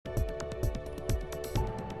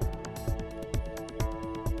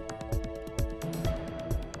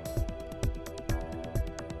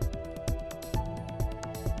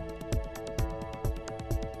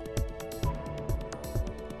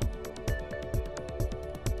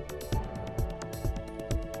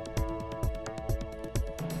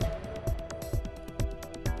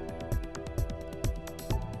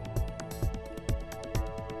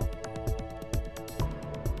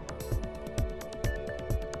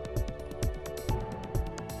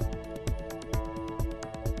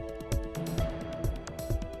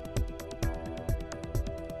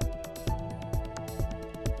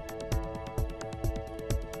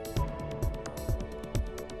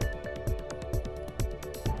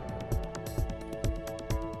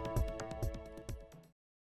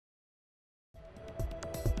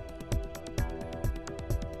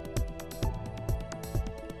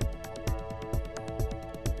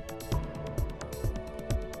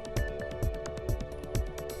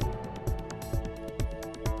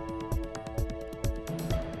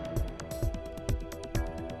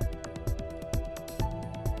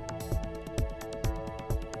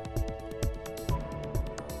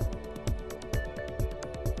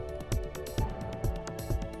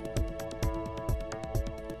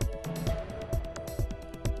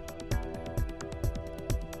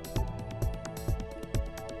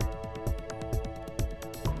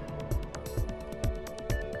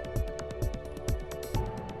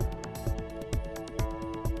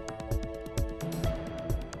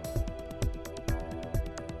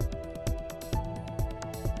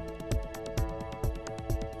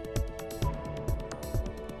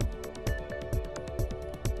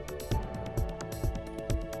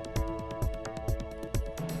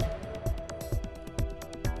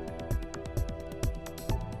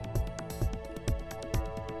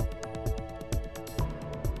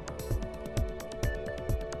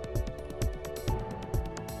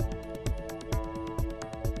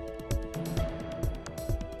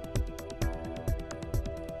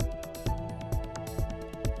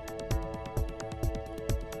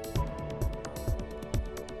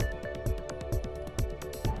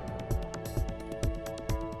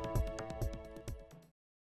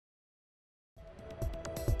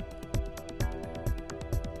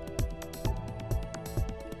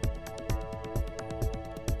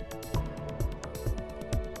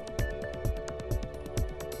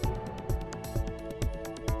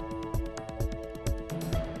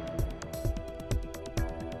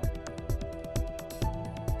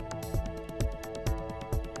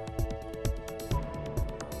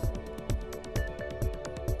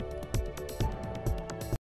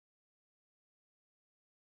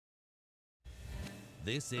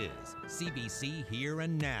This is CBC Here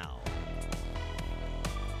and Now.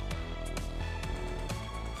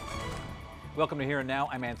 Welcome to Here and Now.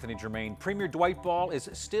 I'm Anthony Germain. Premier Dwight Ball is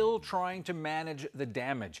still trying to manage the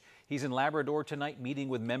damage. He's in Labrador tonight meeting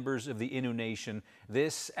with members of the Innu Nation.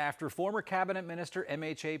 This after former Cabinet Minister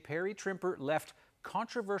MHA Perry Trimper left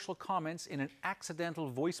controversial comments in an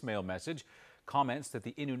accidental voicemail message, comments that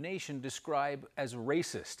the Innu Nation describe as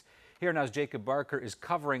racist. Here Now's Jacob Barker is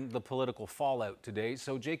covering the political fallout today.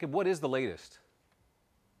 So Jacob, what is the latest?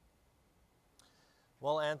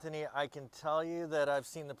 Well, Anthony, I can tell you that I've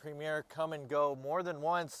seen the Premier come and go more than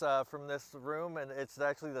once from this room, and it's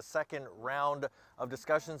actually the second round of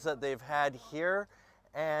discussions that they've had here,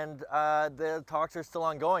 and the talks are still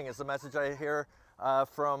ongoing is the message I hear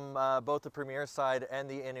from both the Premier's side and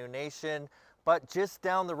the Innu Nation. But just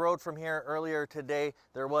down the road from here earlier today,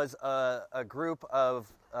 there was a group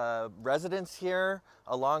of residents here,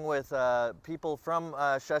 along with people from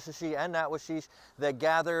Sheshatshiu and Natwashish, that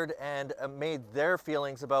gathered and made their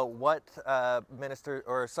feelings about what MHA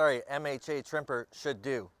Trimper should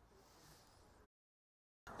do.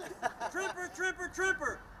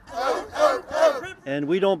 Trimper! And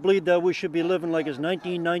we don't believe that we should be living like it's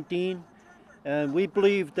 1919, and we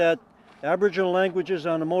believe that Aboriginal languages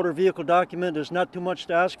on a motor vehicle document is not too much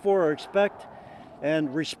to ask for or expect,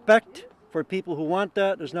 and respect for people who want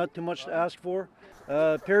that is not too much to ask for.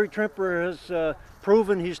 Perry Trimper has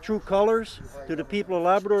proven his true colors to the people of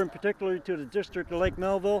Labrador, and particularly to the district of Lake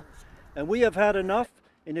Melville, and we have had enough.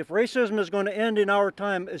 And if racism is going to end in our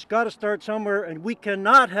time, it's got to start somewhere, and we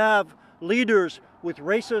cannot have leaders with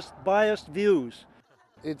racist, biased views.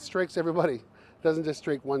 It strikes everybody. It doesn't just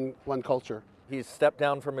strike one culture. He's stepped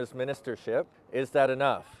down from his ministership. Is that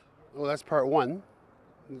enough? Well, that's part one.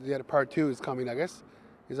 The other part two is coming, I guess.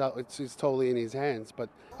 It's totally in his hands. But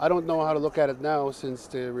I don't know how to look at it now since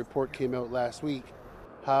the report came out last week,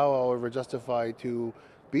 how I'll ever justify to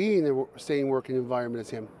be in the same working environment as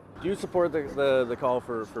him. Do you support the call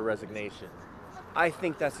for resignation? I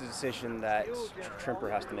think that's a decision that Trimper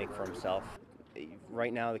has to make for himself.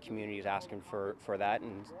 Right now the community is asking for that,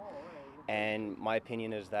 and my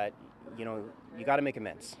opinion is that, you know, you got to make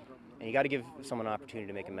amends, and you got to give someone an opportunity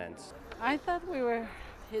to make amends. I thought we were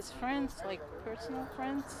his friends, like personal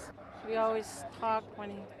friends. We always talked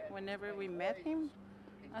whenever we met him.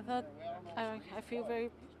 I thought I feel very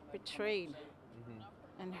betrayed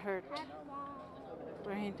and hurt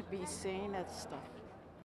for him to be saying that stuff.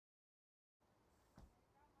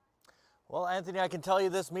 Well, Anthony, I can tell you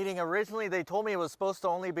this meeting, originally they told me it was supposed to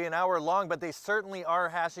only be an hour long, but they certainly are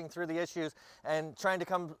hashing through the issues and trying to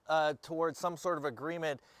come towards some sort of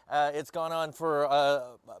agreement. It's gone on for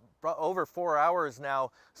over 4 hours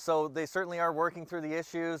now, so they certainly are working through the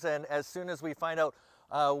issues, and as soon as we find out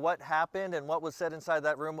what happened and what was said inside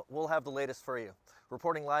that room, we'll have the latest for you.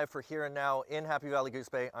 Reporting live for Here and Now in Happy Valley Goose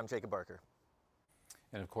Bay, I'm Jacob Barker.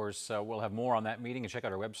 And of course, we'll have more on that meeting, and check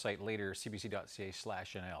out our website later,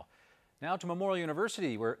 cbc.ca/NL. Now to Memorial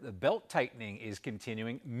University, where the belt tightening is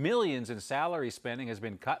continuing. Millions in salary spending has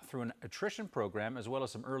been cut through an attrition program, as well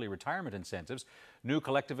as some early retirement incentives. New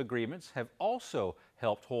collective agreements have also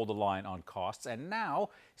helped hold the line on costs, and now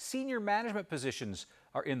senior management positions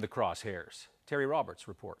are in the crosshairs. Terry Roberts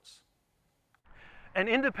reports. An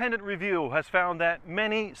independent review has found that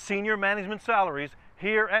many senior management salaries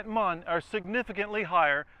here at MUN are significantly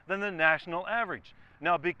higher than the national average.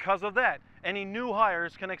 Now, because of that, any new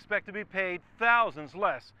hires can expect to be paid thousands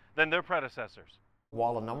less than their predecessors.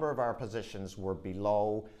 While a number of our positions were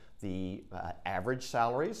below the average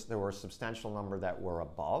salaries, there were a substantial number that were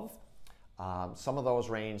above. Some of those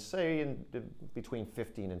range, say, between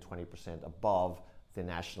 15 and 20% above the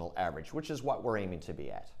national average, which is what we're aiming to be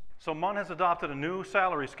at. So MUN has adopted a new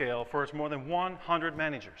salary scale for its more than 100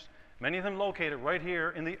 managers, many of them located right here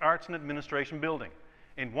in the Arts and Administration building.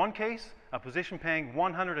 In one case, a position paying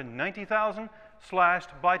 $190,000 slashed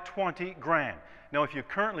by 20 grand. Now, if you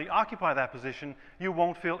currently occupy that position, you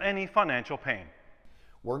won't feel any financial pain.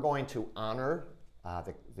 We're going to honor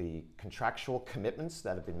the contractual commitments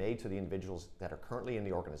that have been made to the individuals that are currently in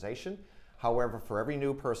the organization. However, for every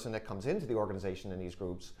new person that comes into the organization in these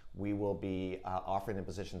groups, we will be offering them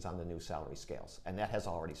positions on the new salary scales, and that has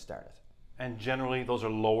already started. And generally, those are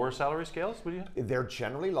lower salary scales, would you? They're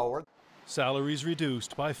generally lower. Salaries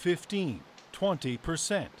reduced by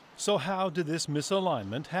 15–20%. So how did this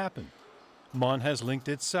misalignment happen? MUN has linked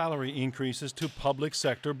its salary increases to public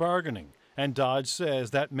sector bargaining, and Dodge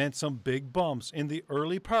says that meant some big bumps in the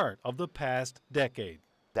early part of the past decade.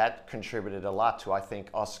 That contributed a lot to, I think,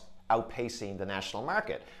 us outpacing the national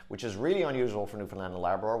market, which is really unusual for Newfoundland and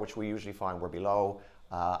Labrador, which we usually find we're below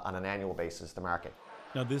on an annual basis the market.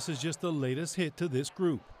 Now this is just the latest hit to this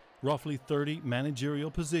group. Roughly 30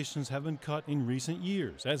 managerial positions have been cut in recent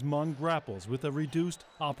years as MUN grapples with a reduced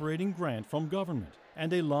operating grant from government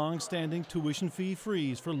and a long-standing tuition fee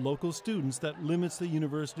freeze for local students that limits the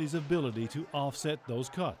university's ability to offset those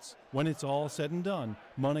cuts. When it's all said and done,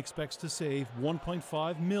 MUN expects to save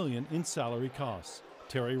 $1.5 million in salary costs.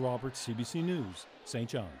 Terry Roberts, CBC News, St.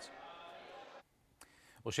 John's.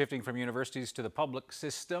 Well, shifting from universities to the public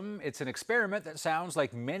system, it's an experiment that sounds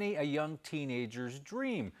like many a young teenager's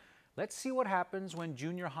dream. Let's see what happens when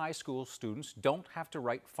junior high school students don't have to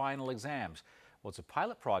write final exams. Well, it's a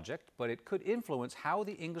pilot project, but it could influence how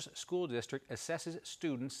the English School District assesses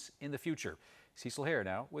students in the future. Cecil Hare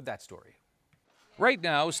now with that story. Right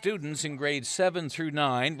now, students in grades 7 through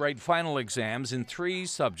 9 write final exams in 3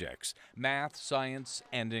 subjects: math, science,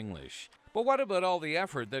 and English. But what about all the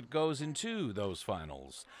effort that goes into those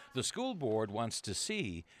finals? The school board wants to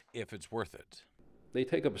see if it's worth it. They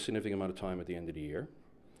take up a significant amount of time at the end of the year.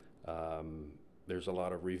 There's a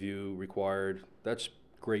lot of review required. That's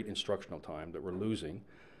great instructional time that we're losing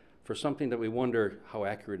for something that we wonder how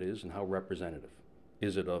accurate it is and how representative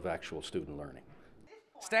is it of actual student learning.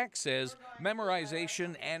 Stack says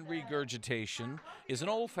memorization and regurgitation is an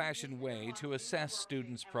old-fashioned way to assess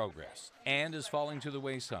students' progress and is falling to the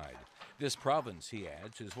wayside. This province, he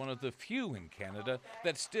adds, is one of the few in Canada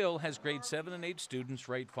that still has grade 7 and 8 students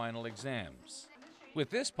write final exams.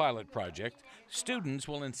 With this pilot project, students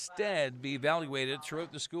will instead be evaluated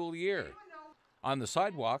throughout the school year. On the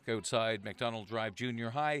sidewalk outside McDonald Drive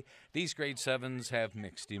Junior High, these grade 7s have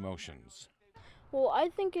mixed emotions. Well, I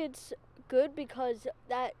think it's good because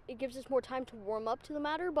that it gives us more time to warm up to the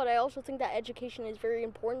matter, but I also think that education is very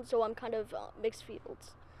important, so I'm kind of mixed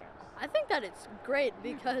feelings. I think that it's great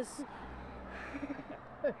because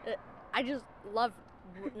I just love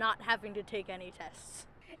not having to take any tests.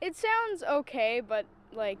 It sounds okay, but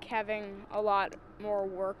like having a lot more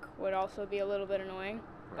work would also be a little bit annoying.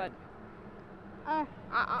 But I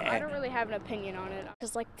don't really have an opinion on it.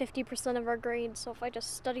 It's like 50% of our grades, so if I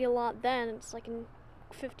just study a lot then, it's like in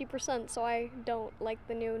 50%, so I don't like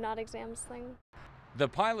the new not exams thing. The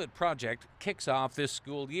pilot project kicks off this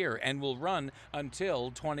school year and will run until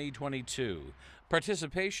 2022.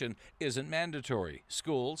 Participation isn't mandatory.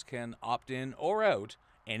 Schools can opt in or out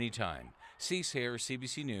anytime. Cease here,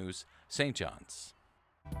 CBC News, St. John's.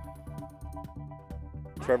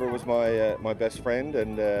 Trevor was my best friend,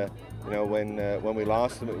 and you know, when we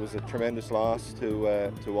lost him, it was a tremendous loss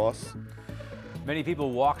to us. Many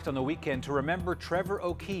people walked on the weekend to remember Trevor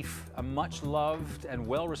O'Keefe, a much-loved and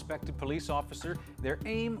well-respected police officer. Their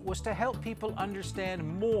aim was to help people understand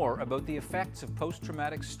more about the effects of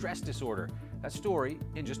post-traumatic stress disorder. That story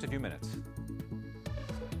in just a few minutes.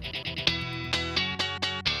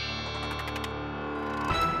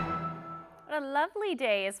 What a lovely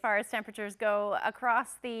day as far as temperatures go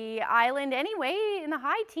across the island. Anyway, in the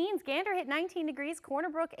high teens, Gander hit 19 degrees, Corner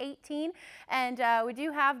Brook 18, and we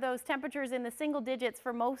do have those temperatures in the single digits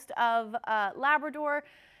for most of Labrador,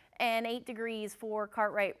 and 8 degrees for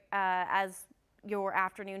Cartwright as your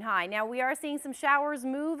afternoon high. Now we are seeing some showers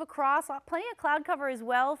move across, plenty of cloud cover as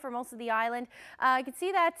well for most of the island. You can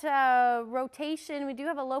see that rotation. We do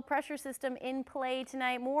have a low pressure system in play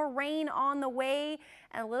tonight. More rain on the way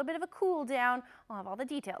and a little bit of a cool down. I'll have all the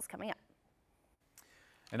details coming up.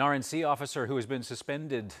 An RNC officer who has been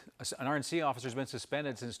suspended, since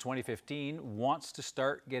 2015, wants to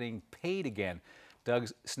start getting paid again. Doug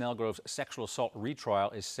Snellgrove's sexual assault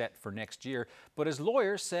retrial is set for next year, but his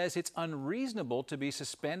lawyer says it's unreasonable to be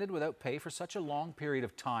suspended without pay for such a long period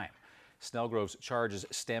of time. Snellgrove's charges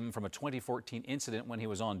stem from a 2014 incident when he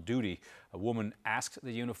was on duty. A woman asked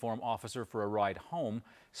the uniform officer for a ride home.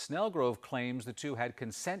 Snellgrove claims the two had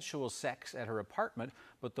consensual sex at her apartment,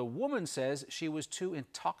 but the woman says she was too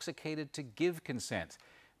intoxicated to give consent.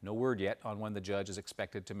 No word yet on when the judge is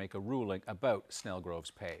expected to make a ruling about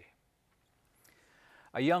Snellgrove's pay.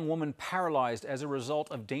 A young woman paralyzed as a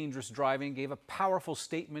result of dangerous driving gave a powerful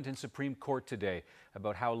statement in Supreme Court today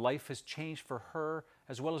about how life has changed for her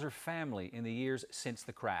as well as her family in the years since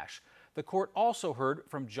the crash. The court also heard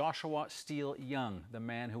from Joshua Steele Young, the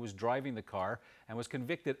man who was driving the car and was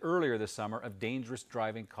convicted earlier this summer of dangerous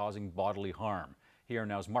driving causing bodily harm. Here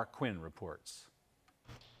now's Mark Quinn reports.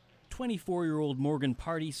 24-year-old Morgan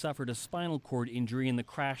Party suffered a spinal cord injury in the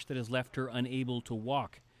crash that has left her unable to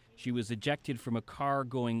walk. She was ejected from a car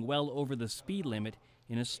going well over the speed limit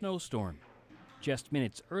in a snowstorm. Just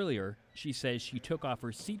minutes earlier, she says she took off her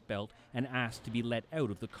seatbelt and asked to be let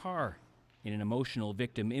out of the car. In an emotional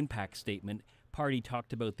victim impact statement, Party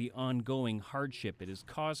talked about the ongoing hardship it has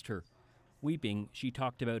caused her. Weeping, she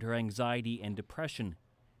talked about her anxiety and depression.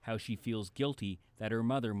 how she feels guilty that her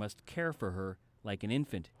mother must care for her like an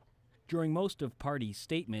infant. During most of Party's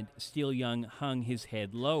statement, Steele Young hung his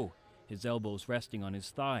head low, his elbows resting on his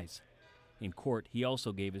thighs. In court, he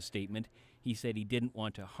also gave a statement. He said he didn't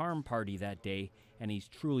want to harm Party that day, and he's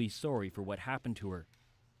truly sorry for what happened to her.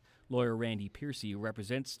 Lawyer Randy Piercy, who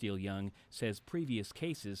represents Steele Young, says previous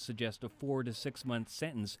cases suggest a 4 to 6 month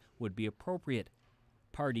sentence would be appropriate.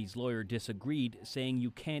 Party's lawyer disagreed, saying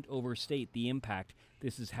you can't overstate the impact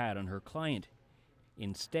this has had on her client.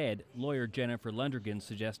 Instead, lawyer Jennifer Lundergan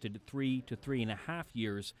suggested 3 to 3.5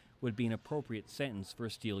 years would be an appropriate sentence for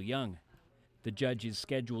Steele Young. The judge is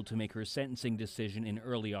scheduled to make her sentencing decision in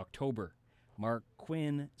early October. Mark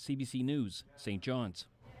Quinn, CBC News, St. John's.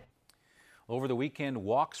 Over the weekend,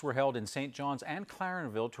 walks were held in St. John's and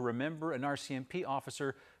Clarenville to remember an RCMP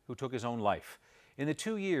officer who took his own life. In the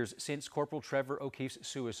 2 years since Corporal Trevor O'Keefe's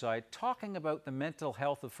suicide, talking about the mental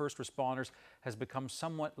health of first responders has become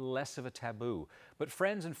somewhat less of a taboo. But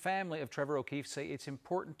friends and family of Trevor O'Keefe say it's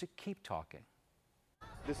important to keep talking.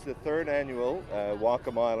 This is the third annual Walk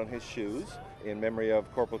a Mile in His Shoes in memory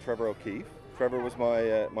of Corporal Trevor O'Keefe. Trevor was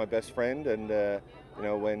my best friend, and you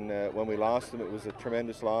know, when we lost him, it was a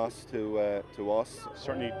tremendous loss to us.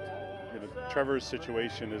 Certainly, Trevor's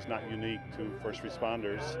situation is not unique to first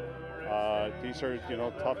responders. These are,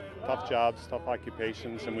 tough jobs, tough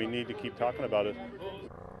occupations, and we need to keep talking about it.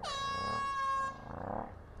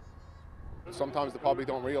 Sometimes the public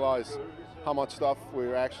don't realize how much stuff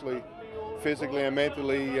we're actually physically and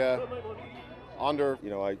mentally under.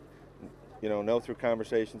 I know through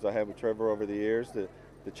conversations I had with Trevor over the years the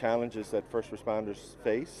challenges that first responders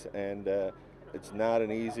face, and it's not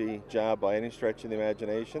an easy job by any stretch of the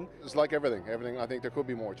imagination. It's like everything. I think there could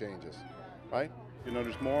be more changes, right?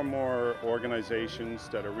 There's more and more organizations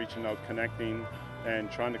that are reaching out, connecting,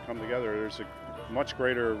 and trying to come together. There's a much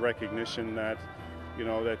greater recognition that,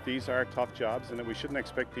 that these are tough jobs and that we shouldn't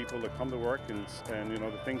expect people to come to work and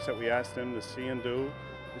the things that we ask them to see and do,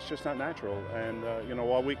 it's just not natural. And,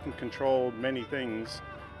 while we can control many things,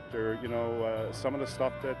 some of the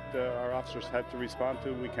stuff that our officers have to respond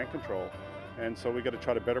to, we can't control. And so we got to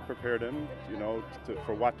try to better prepare them,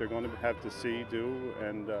 for what they're going to have to see, do,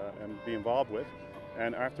 and be involved with.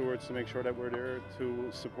 And afterwards to make sure that we're there to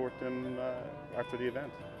support them after the event.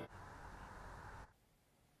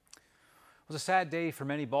 It was a sad day for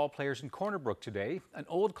many ball players in Corner Brook today. An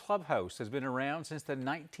old clubhouse has been around since the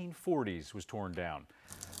 1940s was torn down.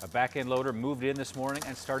 A back-end loader moved in this morning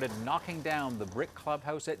and started knocking down the brick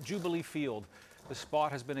clubhouse at Jubilee Field. The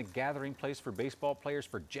spot has been a gathering place for baseball players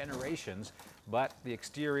for generations, but the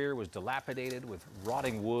exterior was dilapidated with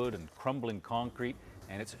rotting wood and crumbling concrete,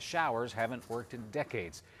 and its showers haven't worked in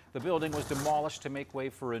decades. The building was demolished to make way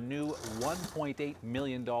for a new $1.8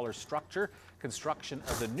 million structure. Construction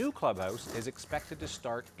of the new clubhouse is expected to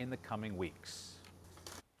start in the coming weeks.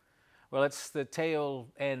 Well, it's the tail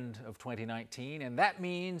end of 2019, and that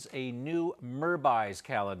means a new Merbuys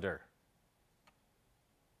calendar.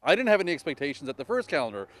 I didn't have any expectations that the first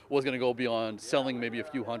calendar was going to go beyond selling maybe a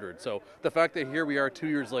few hundred. So the fact that here we are 2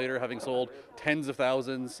 years later, having sold tens of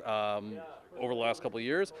thousands over the last couple of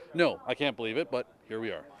years, no, I can't believe it, but here we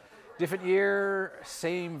are. Different year,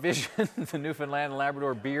 same vision. The Newfoundland and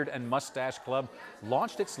Labrador Beard and Mustache Club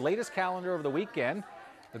launched its latest calendar over the weekend.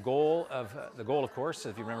 The goal, of course,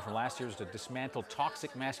 if you remember from last year, was to dismantle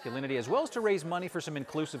toxic masculinity as well as to raise money for some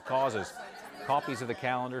inclusive causes. Copies of the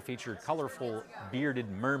calendar featured colorful bearded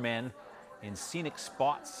mermen in scenic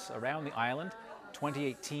spots around the island.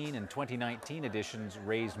 2018 and 2019 editions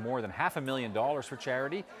raised more than $500,000 for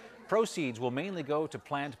charity. Proceeds will mainly go to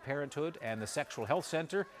Planned Parenthood and the Sexual Health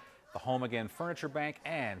Center, the Home Again Furniture Bank,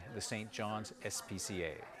 and the St. John's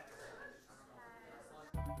SPCA.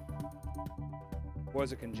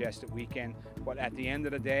 Was a congested weekend, but at the end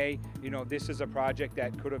of the day, this is a project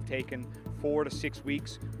that could have taken 4 to 6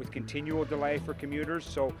 weeks with continual delay for commuters.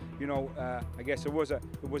 So, I guess it was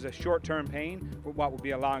a short-term pain, but what would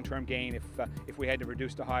be a long-term gain if we had to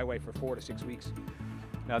reduce the highway for 4 to 6 weeks.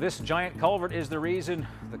 Now, this giant culvert is the reason,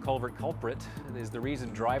 the culvert culprit, is the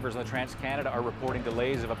reason drivers on the Trans-Canada are reporting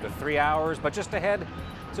delays of up to 3 hours. But just ahead,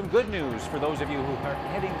 some good news for those of you who are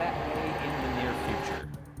heading that way in the near future.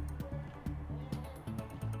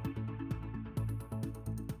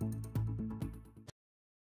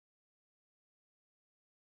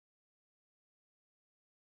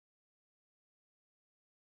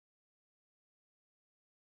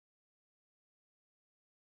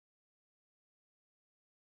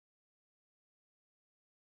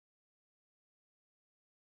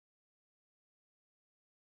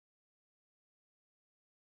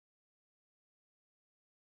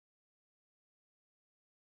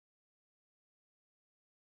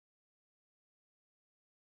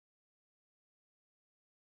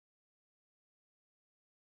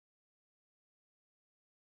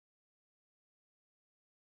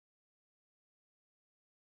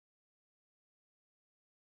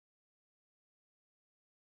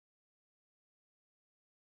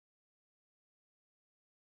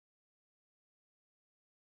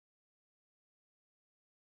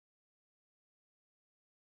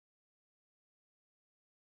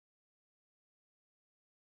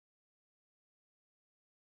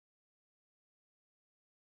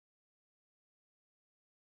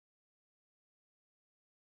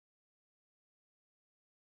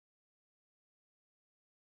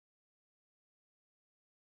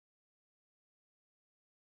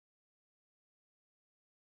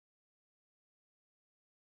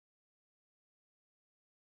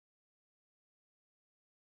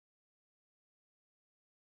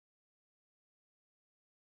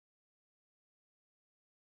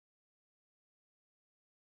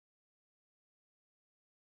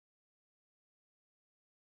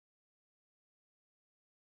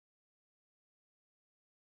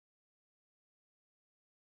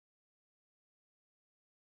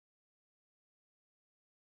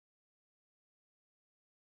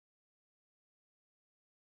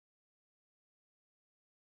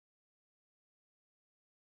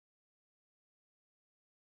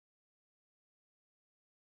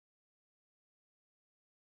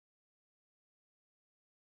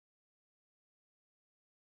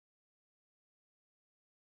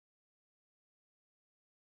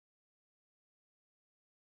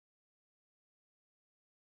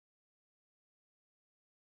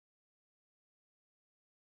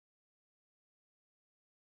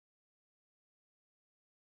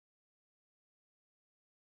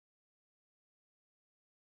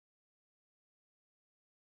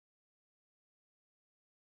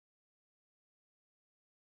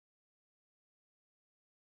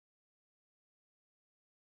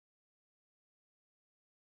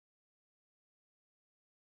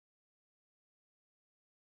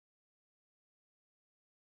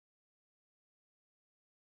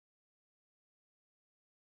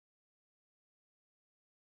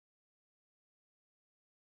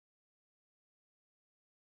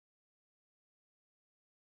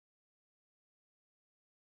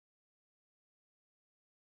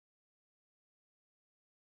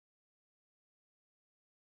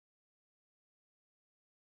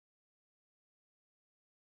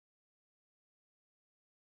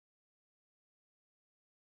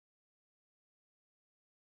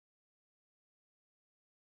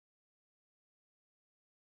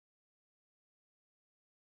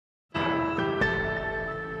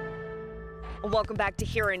 Welcome back to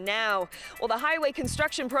Here and Now. Well, the highway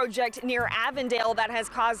construction project near Avondale that has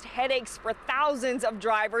caused headaches for thousands of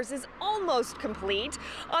drivers is almost complete.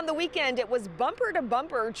 On the weekend, it was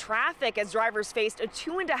bumper-to-bumper traffic as drivers faced a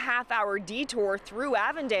 2.5-hour detour through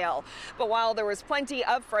Avondale. But while there was plenty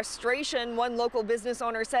of frustration, one local business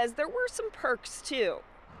owner says there were some perks too.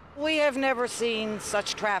 We have never seen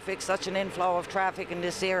such traffic, such an inflow of traffic in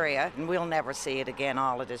this area, and we'll never see it again,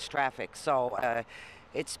 all of this traffic. So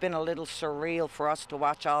it's been a little surreal for us to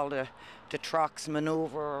watch all the trucks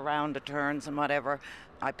maneuver around the turns and whatever.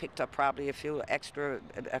 I picked up probably a few extra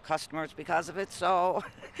customers because of it, so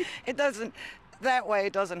it doesn't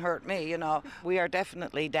hurt me, you know. We are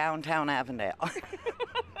definitely downtown Avondale.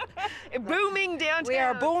 Booming downtown. We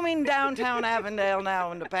are booming downtown Avondale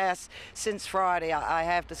now since Friday, I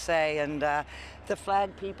have to say. And the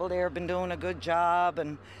flag people there have been doing a good job.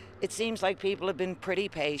 And it seems like people have been pretty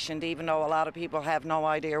patient, even though a lot of people have no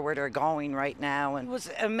idea where they're going right now. And it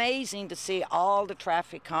was amazing to see all the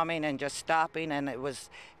traffic coming and just stopping. And it was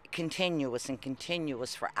continuous and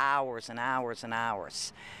continuous for hours and hours and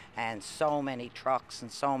hours. And so many trucks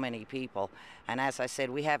and so many people. And as I said,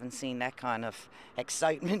 we haven't seen that kind of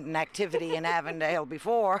excitement and activity in Avondale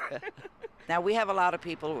before. Now, we have a lot of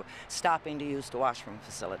people stopping to use the washroom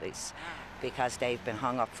facilities because they've been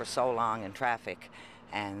hung up for so long in traffic.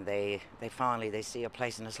 And they finally see a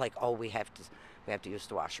place and it's like, oh, we have to use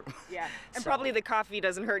the washroom. Yeah, and probably the coffee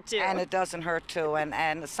doesn't hurt too. And it doesn't hurt too.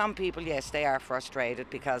 And some people, yes, they are frustrated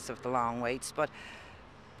because of the long waits, but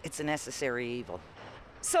it's a necessary evil.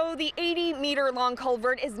 So the 80-meter-long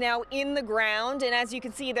culvert is now in the ground, and as you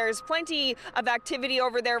can see, there's plenty of activity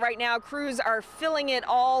over there right now. Crews are filling it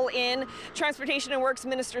all in. Transportation and Works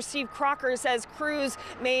Minister Steve Crocker says crews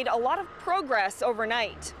made a lot of progress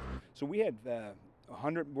overnight. So we had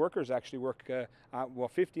 100 workers actually work,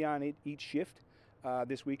 50 on each shift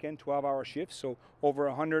this weekend, 12-hour shifts. So over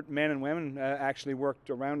 100 men and women actually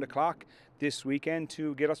worked around the clock this weekend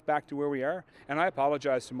to get us back to where we are. And I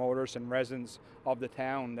apologize to motorists and residents of the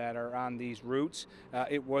town that are on these routes.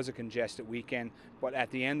 It was a congested weekend, but at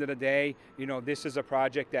the end of the day, you know, this is a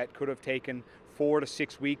project that could have taken 4 to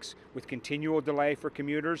 6 weeks with continual delay for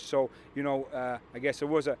commuters. So, you know, I guess it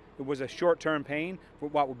was a short-term pain,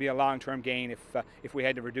 but what would be a long-term gain if we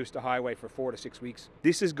had to reduce the highway for 4 to 6 weeks.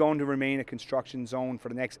 This is going to remain a construction zone for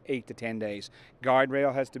the next 8 to 10 days.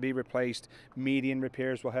 Guardrail has to be replaced, median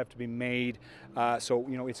repairs will have to be made. So,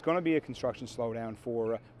 you know, it's going to be a construction slowdown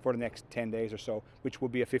for the next 10 days or so, which will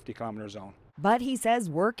be a 50-kilometer zone. But he says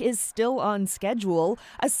work is still on schedule.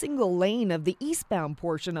 A single lane of the eastbound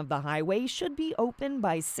portion of the highway should be open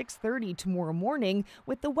by 6:30 tomorrow morning,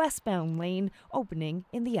 with the westbound lane opening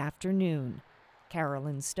in the afternoon.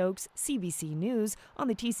 Carolyn Stokes, CBC News on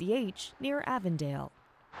the TCH near Avondale.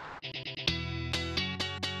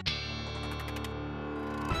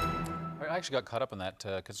 I actually got caught up in that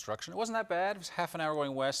construction. It wasn't that bad. It was half an hour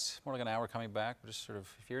going west, more like an hour coming back. Just sort of,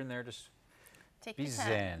 if you're in there, just be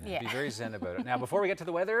zen. Yeah. Be very zen about it. Now, before we get to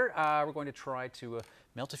the weather, we're going to try to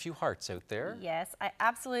melt a few hearts out there. Yes, I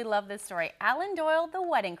absolutely love this story. Alan Doyle, the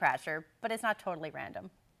wedding crasher, but it's not totally random.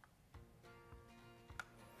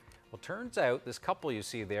 Well, turns out this couple you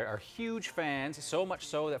see there are huge fans, so much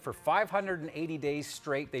so that for 580 days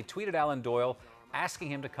straight, they tweeted Alan Doyle asking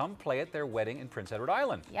him to come play at their wedding in Prince Edward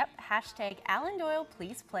Island. Yep, hashtag Alan Doyle,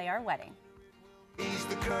 please play our wedding. Ease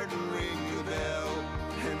the curtain, ring the bell,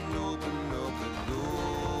 and open up the door.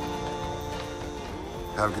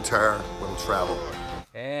 Have a guitar, we'll travel.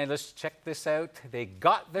 And let's check this out. They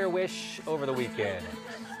got their wish over the weekend.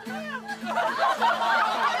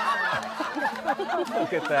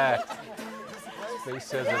 Look at that. His face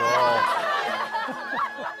says it all.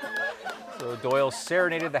 So Doyle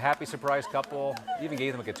serenaded the happy surprise couple, even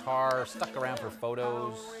gave them a guitar, stuck around for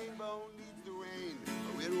photos.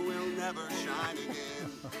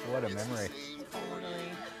 What a memory.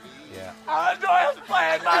 Totally. Yeah. Alan Doyle's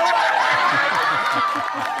playing my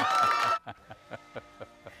wedding!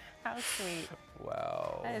 How sweet.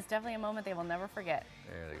 Wow. That is definitely a moment they will never forget.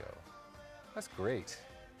 There they go. That's great.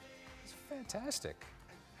 That's fantastic.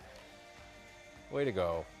 Way to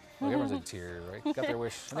go. Look, everyone's in tears, right? Got their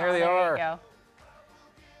wish. And there they are. There you go.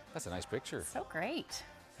 That's a nice picture. So great.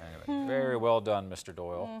 Anyway, very well done, Mr.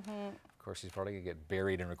 Doyle. Of course, he's probably going to get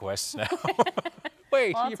buried in requests now.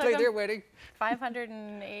 Wait, Well, you played their wedding?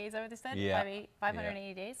 508, is that what they said? Yeah.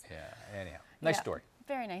 580 days? Yeah, anyhow. Nice story.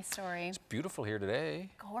 Very nice story. It's beautiful here today.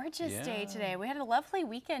 Gorgeous day today. We had a lovely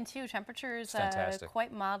weekend too. Temperatures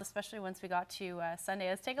quite mild, especially once we got to Sunday.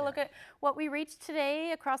 Let's take a look at what we reached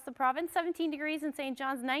today across the province. 17 degrees in St.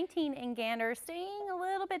 John's, 19 in Gander. Staying a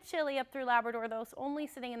little bit chilly up through Labrador, though, only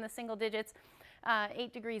sitting in the single digits.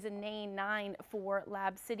 8 degrees in Nain, 9 for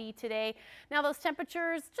Lab City today. Now those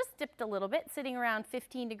temperatures just dipped a little bit, sitting around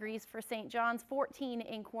 15 degrees for St. John's, 14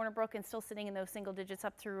 in Corner Brook, and still sitting in those single digits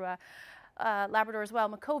up through Labrador as well.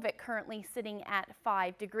 Makovic currently sitting at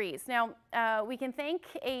 5 degrees. Now, we can thank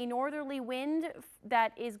a northerly wind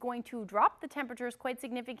that is going to drop the temperatures quite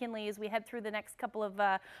significantly as we head through the next couple of,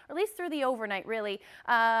 or at least through the overnight, really.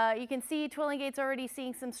 You can see Twillingate already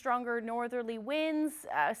seeing some stronger northerly winds,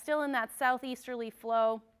 still in that southeasterly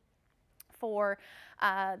flow for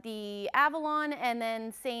the Avalon, and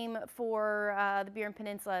then same for the Burin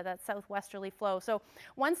Peninsula, that southwesterly flow. So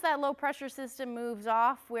once that low pressure system moves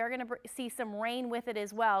off, we're going to see some rain with it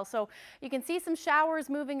as well. So you can see some showers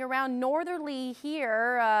moving around northerly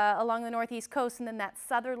here along the northeast coast, and then that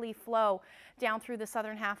southerly flow down through the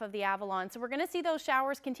southern half of the Avalon. So we're going to see those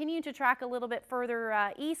showers continue to track a little bit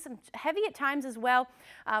further east, and heavy at times as well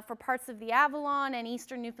for parts of the Avalon and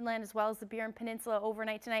eastern Newfoundland, as well as the Burin Peninsula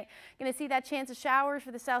overnight tonight. Going to see that chance of showers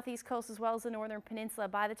for the southeast coast as well as the northern peninsula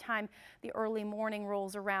by the time the early morning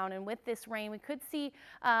rolls around. And with this rain, we could see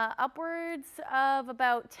upwards of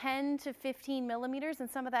about 10 to 15 millimeters in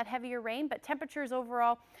some of that heavier rain, but temperatures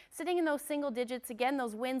overall sitting in those single digits. Again,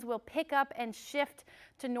 those winds will pick up and shift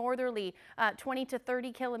to northerly, 20 to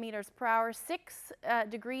 30 kilometers per hour. 6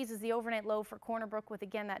 degrees is the overnight low for Corner Brook, with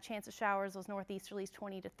again that chance of showers, those northeasterlies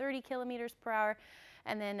 20 to 30 kilometers per hour.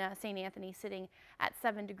 And then St. Anthony sitting at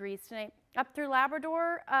 7 degrees tonight. Up through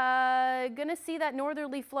Labrador, going to see that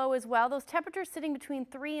northerly flow as well. Those temperatures sitting between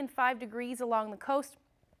 3 and 5 degrees along the coast.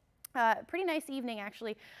 Pretty nice evening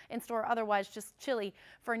actually in store, otherwise just chilly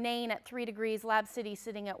for Nain at 3 degrees, Lab City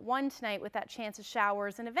sitting at 1 tonight with that chance of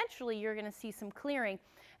showers, and eventually you're going to see some clearing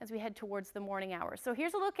as we head towards the morning hours. So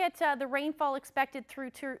here's a look at the rainfall expected through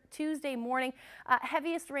Tuesday morning.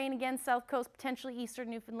 Heaviest rain again, south coast, potentially eastern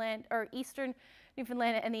Newfoundland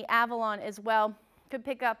and the Avalon as well. Could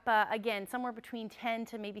pick up again somewhere between 10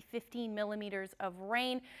 to maybe 15 millimeters of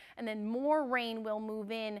rain, and then more rain will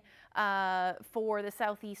move in for the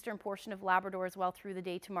southeastern portion of Labrador as well through the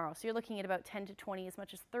day tomorrow. So you're looking at about 10 to 20, as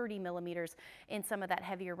much as 30 millimeters in some of that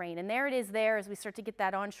heavier rain. And there it is there as we start to get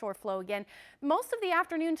that onshore flow again. Most of the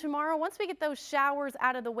afternoon tomorrow, once we get those showers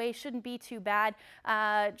out of the way, shouldn't be too bad.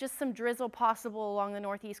 Just some drizzle possible along the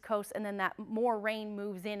northeast coast, and then that more rain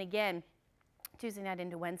moves in again Tuesday night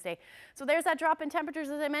into Wednesday. So there's that drop in temperatures,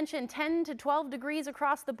 as I mentioned, 10 to 12 degrees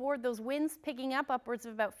across the board. Those winds picking up upwards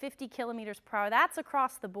of about 50 kilometers per hour. That's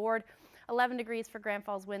across the board. 11 degrees for Grand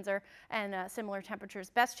Falls, Windsor, and similar temperatures.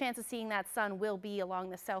 Best chance of seeing that sun will be along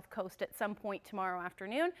the south coast at some point tomorrow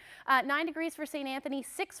afternoon. 9 degrees for St. Anthony,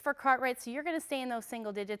 6 for Cartwright, so you're going to stay in those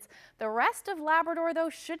single digits. The rest of Labrador, though,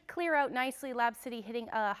 should clear out nicely. Lab City hitting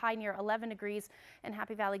a high near 11 degrees, and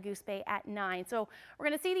Happy Valley Goose Bay at 9. So we're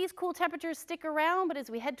going to see these cool temperatures stick around, but as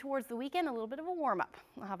we head towards the weekend, a little bit of a warm-up.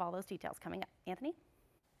 I'll have all those details coming up. Anthony?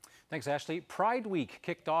 Thanks, Ashley. Pride Week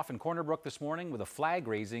kicked off in Corner Brook this morning with a flag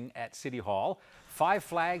raising at City Hall. 5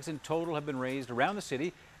 flags in total have been raised around the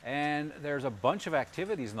city, and there's a bunch of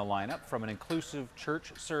activities in the lineup, from an inclusive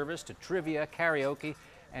church service to trivia, karaoke,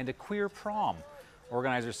 and a queer prom.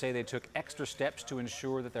 Organizers say they took extra steps to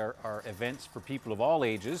ensure that there are events for people of all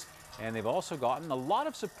ages, and they've also gotten a lot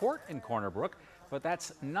of support in Corner Brook, but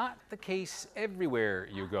that's not the case everywhere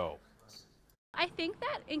you go. I think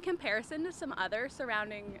that in comparison to some other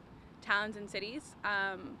surrounding towns and cities,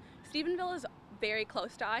 Stephenville is very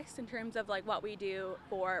close to us in terms of like what we do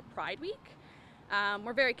for Pride Week.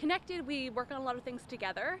 We're very connected, we work on a lot of things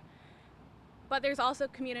together, but there's also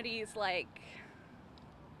communities like,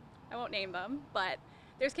 I won't name them, but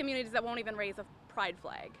there's communities that won't even raise a pride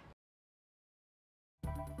flag.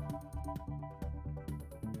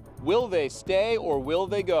 Will they stay or will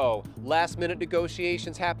they go? Last-minute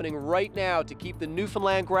negotiations happening right now to keep the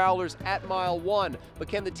Newfoundland Growlers at Mile 1. But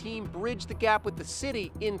can the team bridge the gap with the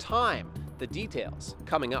city in time? The details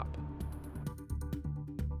coming up.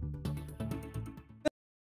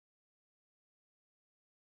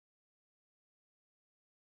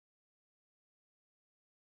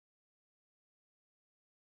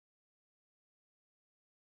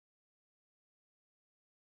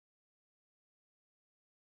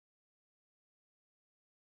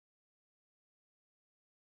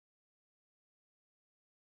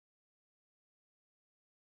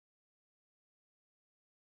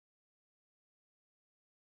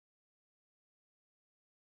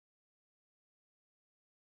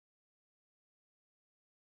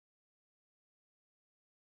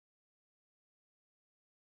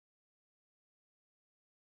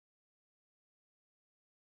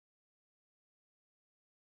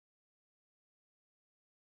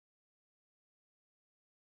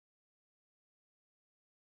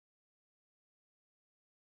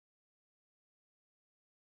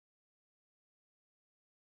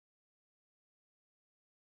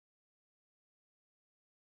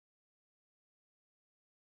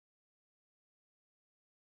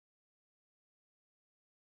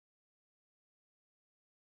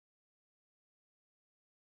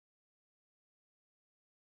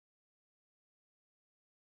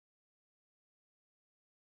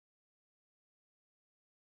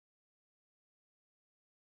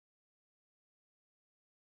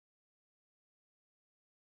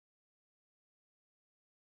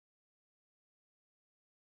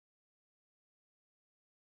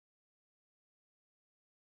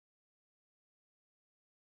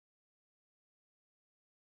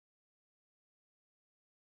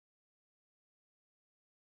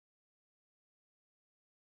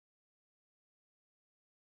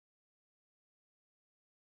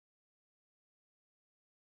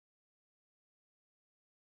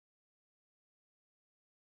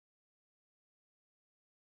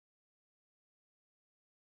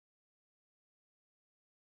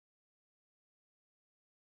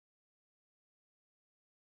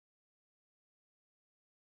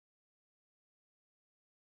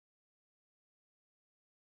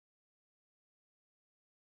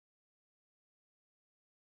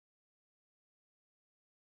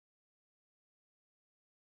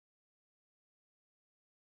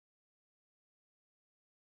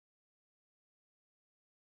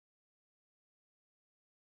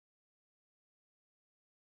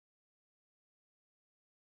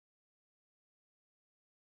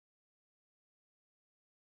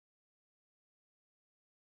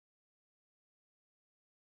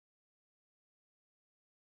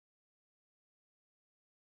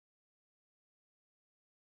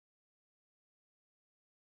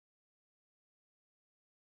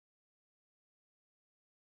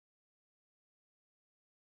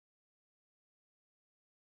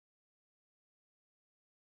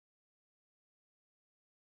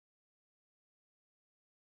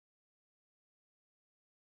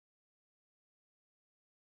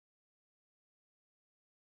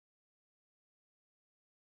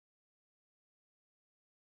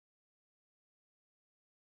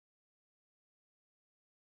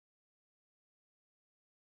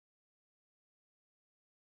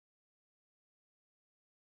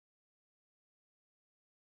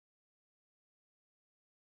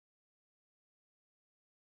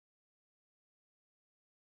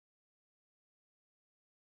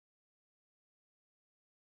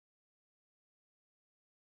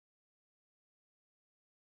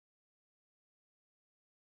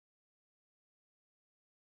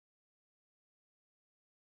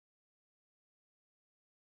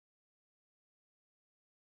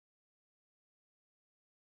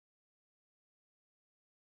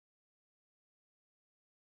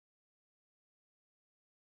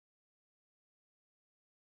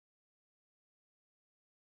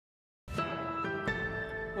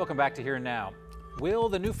 Welcome back to Here and Now. Will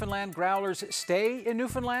the Newfoundland Growlers stay in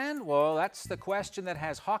Newfoundland? Well, that's the question that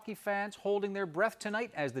has hockey fans holding their breath tonight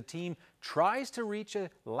as the team tries to reach a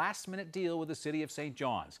last-minute deal with the city of St.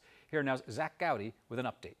 John's. Here now's Zach Gowdy with an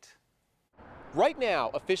update. Right now,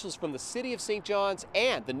 officials from the city of St. John's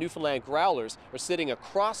and the Newfoundland Growlers are sitting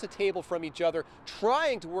across the table from each other,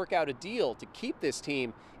 trying to work out a deal to keep this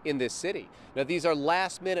team in this city. Now, these are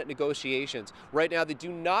last-minute negotiations. Right now, they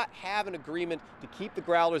do not have an agreement to keep the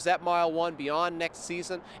Growlers at Mile 1 beyond next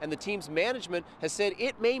season, and the team's management has said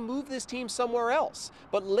it may move this team somewhere else.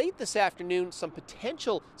 But late this afternoon, some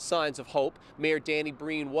potential signs of hope. Mayor Danny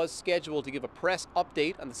Breen was scheduled to give a press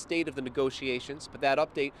update on the state of the negotiations, but that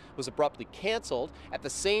update was abruptly canceled. At the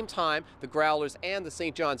same time, the Growlers and the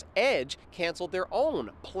St. John's Edge canceled their own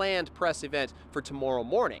planned press event for tomorrow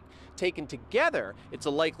morning. Taken together, it's a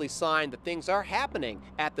likely sign that things are happening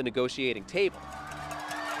at the negotiating table.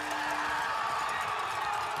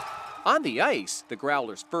 On the ice, the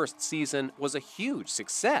Growlers' first season was a huge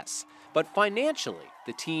success, but financially,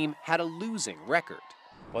 the team had a losing record.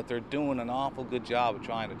 But they're doing an awful good job of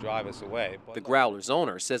trying to drive us away. The Growlers'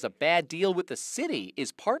 owner says a bad deal with the city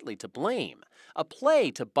is partly to blame. A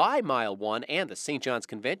play to buy Mile 1 and the St. John's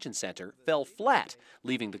Convention Center fell flat,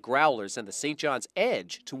 leaving the Growlers and the St. John's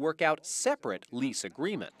Edge to work out separate lease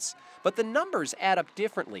agreements. But the numbers add up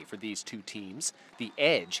differently for these two teams. The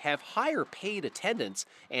Edge have higher paid attendance,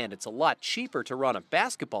 and it's a lot cheaper to run a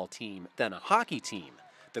basketball team than a hockey team.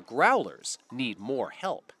 The Growlers need more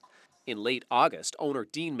help. In late August, owner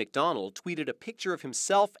Dean McDonald tweeted a picture of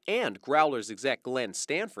himself and Growlers exec Glenn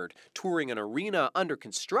Stanford touring an arena under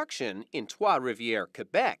construction in Trois-Rivières,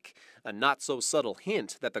 Quebec, a not-so-subtle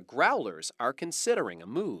hint that the Growlers are considering a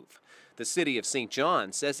move. The city of St.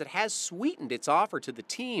 John says it has sweetened its offer to the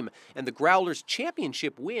team, and the Growlers'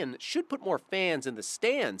 championship win should put more fans in the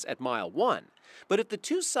stands at Mile 1. But if the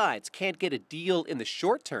two sides can't get a deal in the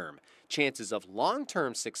short term, chances of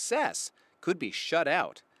long-term success could be shut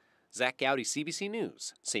out. Zach Gowdy, CBC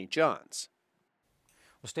News, St. John's.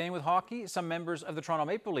 Well, staying with hockey, some members of the Toronto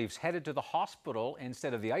Maple Leafs headed to the hospital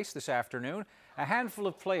instead of the ice this afternoon. A handful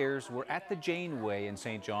of players were at the Janeway in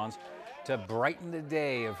St. John's to brighten the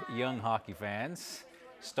day of young hockey fans.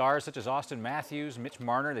 Stars such as Austin Matthews, Mitch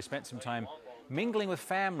Marner, they spent some time mingling with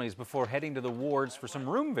families before heading to the wards for some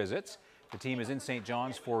room visits. The team is in St.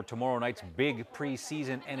 John's for tomorrow night's big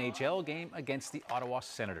preseason NHL game against the Ottawa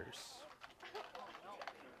Senators.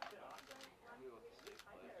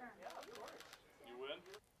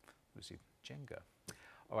 Jenga.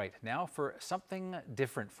 All right, now for something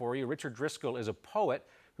different for you. Richard Driscoll is a poet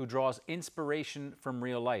who draws inspiration from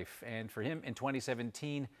real life. And for him in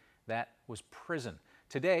 2017, that was prison.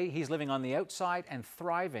 Today, he's living on the outside and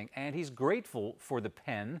thriving, and he's grateful for the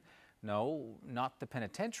pen. No, not the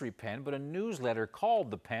penitentiary pen, but a newsletter called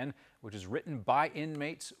The Pen, which is written by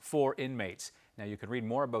inmates for inmates. Now, you can read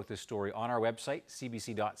more about this story on our website,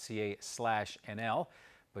 cbc.ca/NL.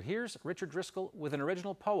 But here's Richard Driscoll with an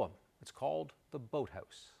original poem. It's called The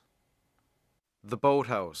Boathouse. The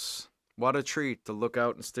Boathouse. What a treat to look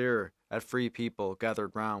out and stare at free people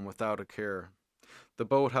gathered round without a care. The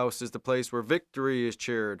boathouse is the place where victory is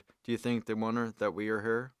cheered. Do you think they wonder that we are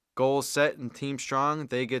here? Goals set and team strong,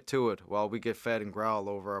 they get to it, while we get fed and growl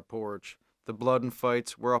over our porch. The blood and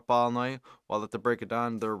fights, we're up all night, while at the break of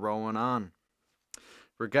dawn they're rowing on.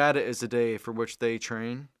 Regatta is the day for which they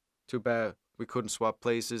train. Too bad we couldn't swap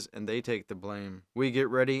places and they take the blame. We get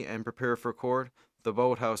ready and prepare for court. The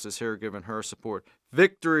boathouse is here giving her support.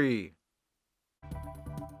 Victory!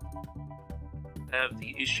 Have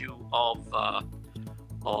the issue of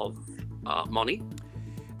money.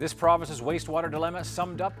 This province's wastewater dilemma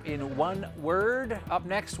summed up in one word. Up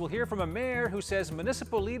next, we'll hear from a mayor who says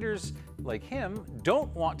municipal leaders like him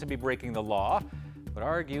don't want to be breaking the law, but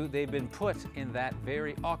argue they've been put in that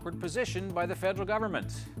very awkward position by the federal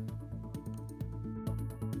government.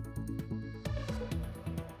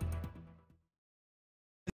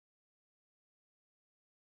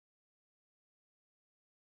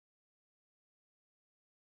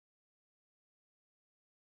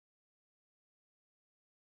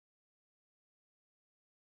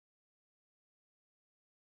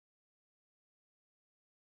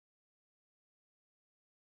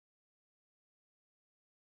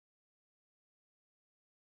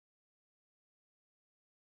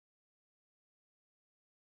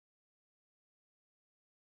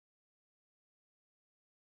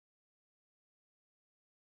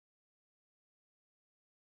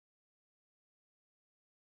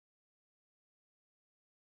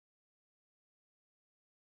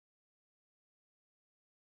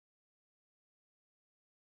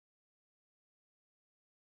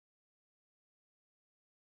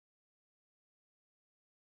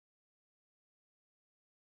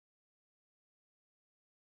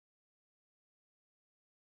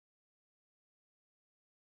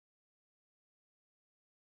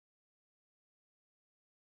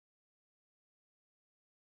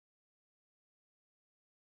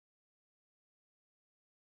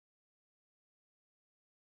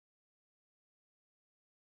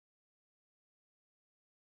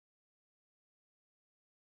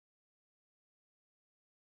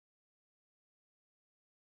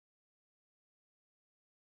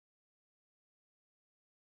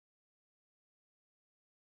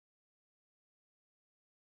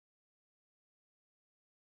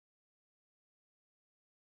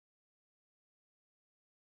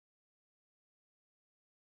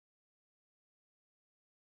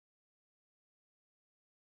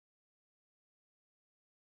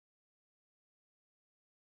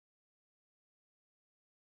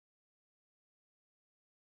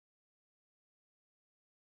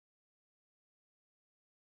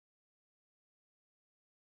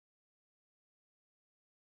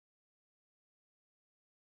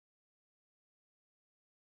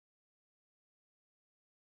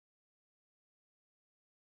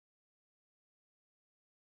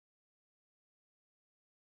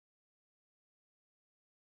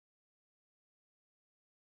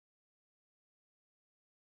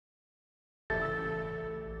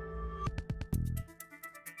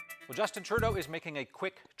 Well, Justin Trudeau is making a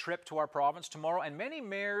quick trip to our province tomorrow, and many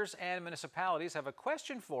mayors and municipalities have a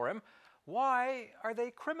question for him. Why are they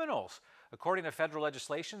criminals? According to federal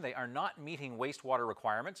legislation, they are not meeting wastewater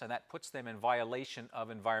requirements, and that puts them in violation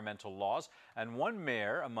of environmental laws. And one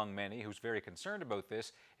mayor, among many, who's very concerned about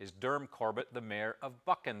this is Derm Corbett, the mayor of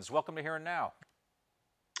Buckens. Welcome to Here and Now.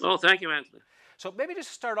 Oh, thank you, Anthony. So maybe just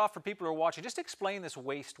to start off for people who are watching, just explain this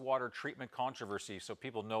wastewater treatment controversy so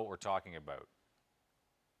people know what we're talking about.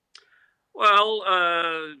 Well,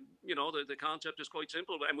 you know, the concept is quite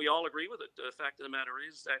simple, and we all agree with it. The fact of the matter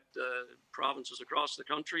is that provinces across the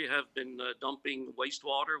country have been dumping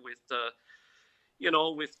wastewater with, you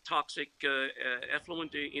know, with toxic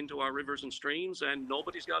effluent into our rivers and streams, and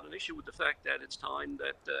nobody's got an issue with the fact that it's time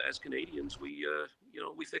that, as Canadians, we, you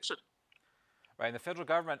know, we fix it. Right, and the federal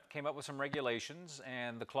government came up with some regulations,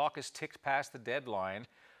 and the clock has ticked past the deadline.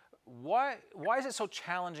 Why is it so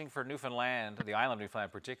challenging for Newfoundland, the island of Newfoundland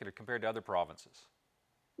in particular, compared to other provinces?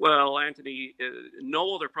 Well, Anthony,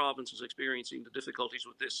 no other province is experiencing the difficulties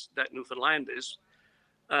with this that Newfoundland is.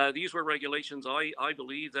 These were regulations, I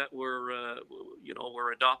believe, that were, you know,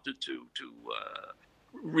 were adopted to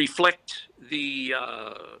reflect the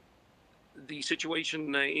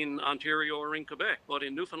situation in Ontario or in Quebec. But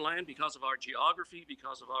in Newfoundland, because of our geography,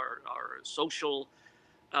 because of our social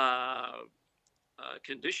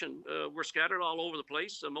condition, we're scattered all over the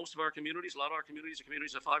place. Most of our communities, a lot of our communities are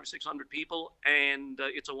communities of 500 or 600 people, and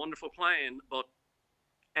it's a wonderful plan, but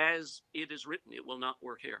as it is written, it will not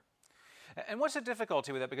work here. And what's the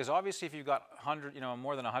difficulty with that? Because obviously if you've got 100, you know,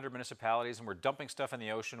 more than 100 municipalities and we're dumping stuff in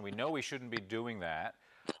the ocean, we know we shouldn't be doing that.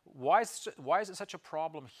 Why is it such a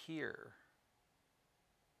problem here?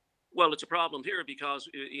 Well, it's a problem here because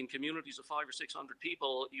in communities of 500 or 600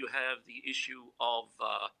 people, you have the issue of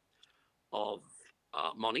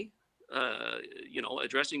money, you know,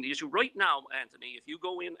 addressing the issue. Right now, Anthony, if you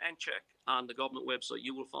go in and check on the government website,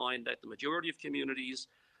 you will find that the majority of communities,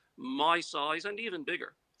 my size and even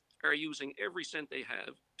bigger, are using every cent they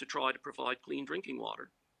have to try to provide clean drinking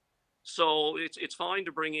water. So it's fine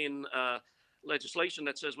to bring in legislation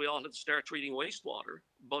that says we all have to start treating wastewater,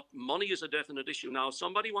 but money is a definite issue. Now, if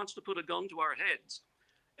somebody wants to put a gun to our heads,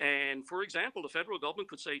 and for example, the federal government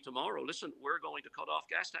could say tomorrow, listen, we're going to cut off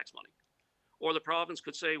gas tax money. Or the province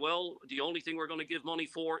could say, well, the only thing we're going to give money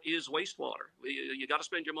for is wastewater. You got to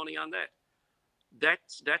spend your money on that.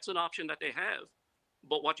 That's an option that they have.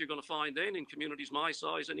 But what you're going to find then in communities my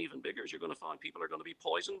size and even bigger is you're going to find people are going to be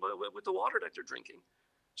poisoned with the water that they're drinking.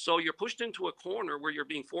 So you're pushed into a corner where you're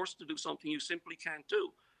being forced to do something you simply can't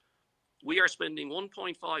do. We are spending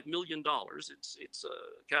 $1.5 million. It's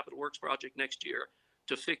a capital works project next year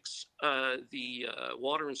to fix the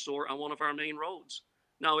water and sewer on one of our main roads.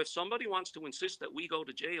 Now, if somebody wants to insist that we go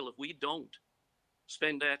to jail if we don't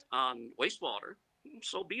spend that on wastewater,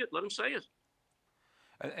 so be it. Let them say it.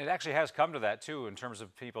 It actually has come to that, too, in terms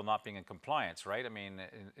of people not being in compliance, right? I mean,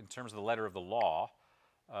 in terms of the letter of the law,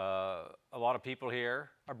 a lot of people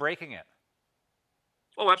here are breaking it.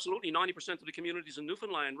 Oh, absolutely. 90% of the communities in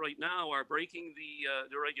Newfoundland right now are breaking the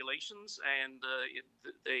regulations, and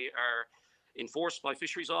they are enforced by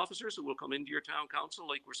fisheries officers who will come into your town council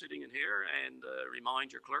like we're sitting in here and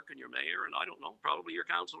remind your clerk and your mayor, and I don't know, probably your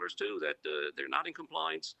councillors too, that they're not in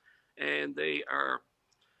compliance and they are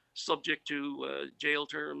subject to jail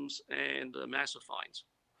terms and massive fines.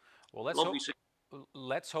 Well,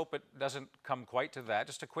 let's hope it doesn't come quite to that.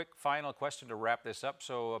 Just a quick final question to wrap this up.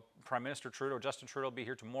 So Prime Minister Trudeau, Justin Trudeau, will be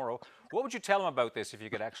here tomorrow. What would you tell him about this if you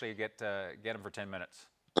could actually get him for 10 minutes?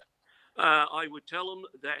 I would tell them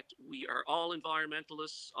that we are all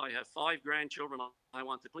environmentalists. I have 5 grandchildren. I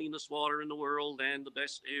want the cleanest water in the world and the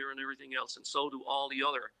best air and everything else. And so do all the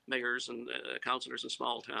other mayors and councillors in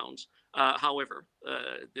small towns. However,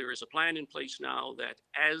 there is a plan in place now that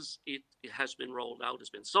as it has been rolled out has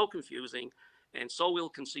been so confusing and so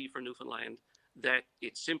ill-conceived for Newfoundland that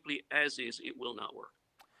it simply as is, it will not work.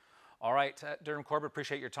 All right. Derm Corbett,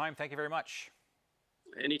 appreciate your time. Thank you very much.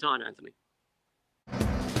 Anytime, Anthony.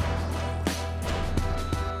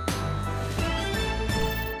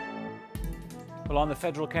 Well, on the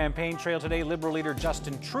federal campaign trail today, Liberal leader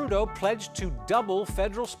Justin Trudeau pledged to double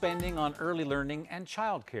federal spending on early learning and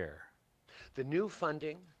childcare. The new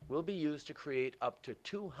funding will be used to create up to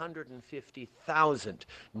 250,000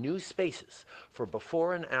 new spaces for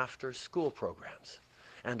before and after school programs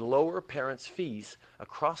and lower parents' fees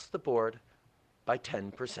across the board by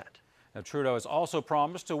 10%. Now, Trudeau has also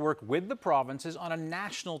promised to work with the provinces on a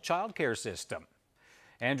national childcare system.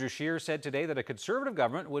 Andrew Scheer said today that a Conservative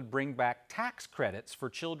government would bring back tax credits for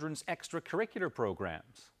children's extracurricular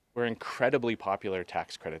programs. We're incredibly popular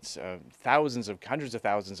tax credits. Hundreds of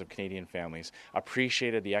thousands of Canadian families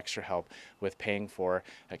appreciated the extra help with paying for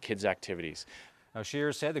kids' activities. Now,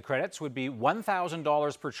 Shears said the credits would be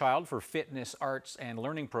 $1,000 per child for fitness, arts, and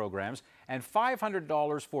learning programs, and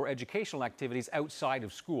 $500 for educational activities outside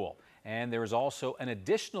of school. And there is also an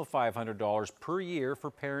additional $500 per year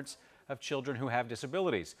for parents of children who have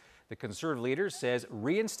disabilities. The Conservative leader says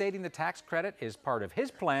reinstating the tax credit is part of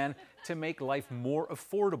his plan to make life more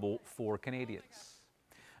affordable for Canadians.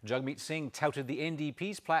 Jagmeet Singh touted the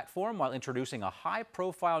NDP's platform while introducing a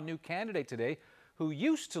high-profile new candidate today who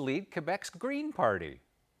used to lead Quebec's Green Party.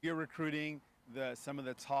 We're recruiting some of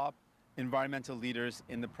the top environmental leaders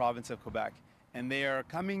in the province of Quebec, and they are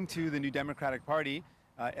coming to the New Democratic Party.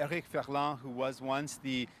 Eric Ferland, who was once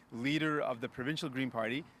the leader of the provincial Green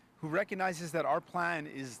Party, who recognizes that our plan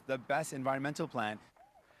is the best environmental plan.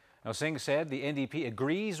 Now, Singh said the NDP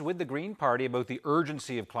agrees with the Green Party about the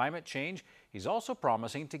urgency of climate change. He's also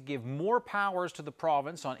promising to give more powers to the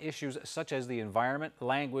province on issues such as the environment,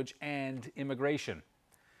 language, and immigration.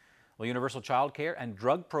 Well, universal childcare and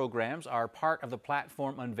drug programs are part of the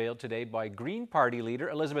platform unveiled today by Green Party leader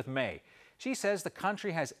Elizabeth May. She says the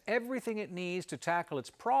country has everything it needs to tackle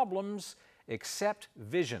its problems except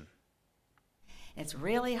vision. It's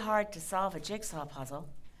really hard to solve a jigsaw puzzle,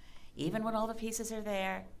 even when all the pieces are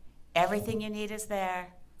there. Everything you need is there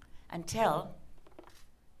until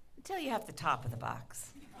you have the top of the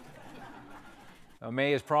box.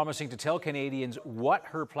 May is promising to tell Canadians what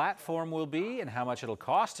her platform will be and how much it'll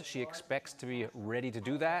cost. She expects to be ready to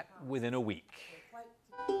do that within a week.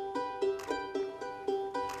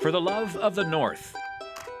 For the love of the North.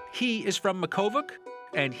 He is from Makkovik,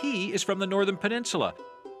 and he is from the Northern Peninsula.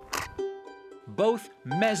 Both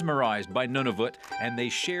mesmerized by Nunavut, and they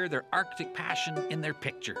share their Arctic passion in their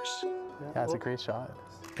pictures. Yeah, it's a great shot.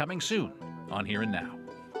 Coming soon on Here and Now.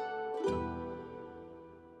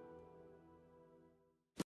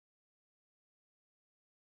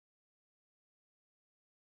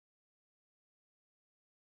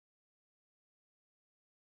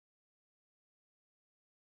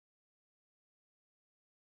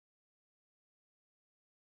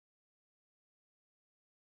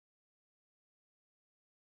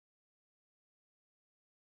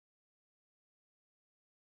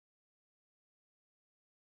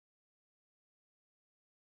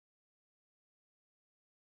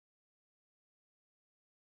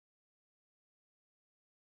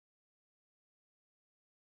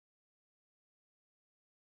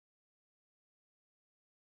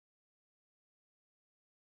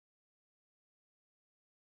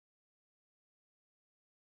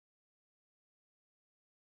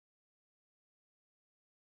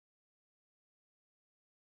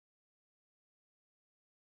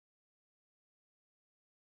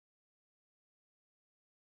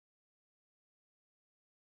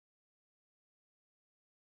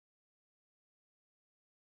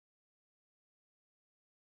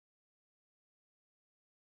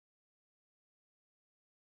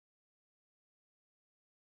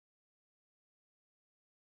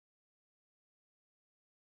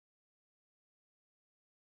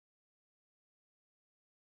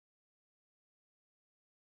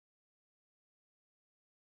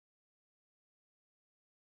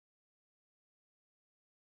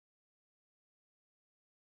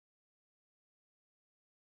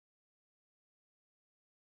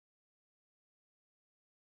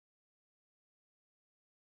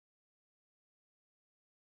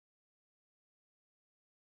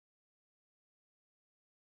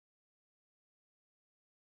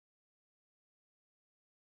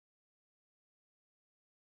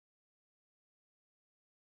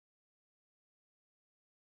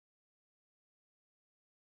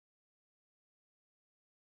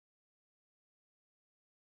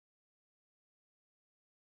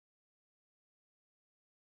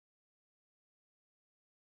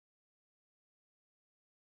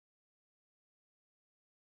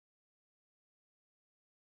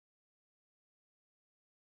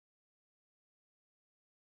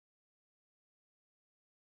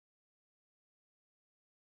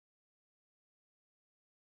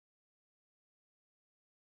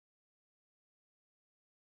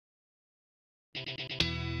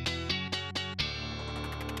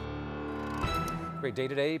 Great day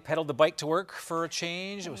today. Pedaled the bike to work for a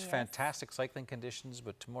change. It was fantastic cycling conditions,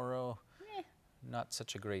 but tomorrow, not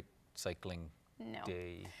such a great cycling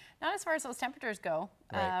day. Not as far as those temperatures go.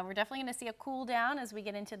 Right. We're definitely going to see a cool down as we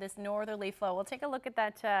get into this northerly flow. We'll take a look at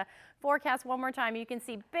that forecast one more time. You can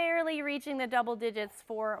see barely reaching the double digits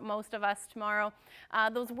for most of us tomorrow.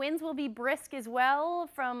 Those winds will be brisk as well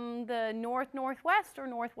from the northwest or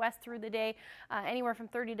northwest through the day, anywhere from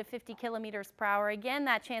 30 to 50 kilometers per hour. Again,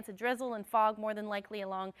 that chance of drizzle and fog more than likely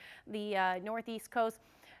along the northeast coast.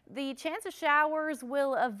 The chance of showers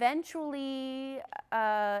will eventually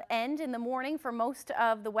end in the morning for most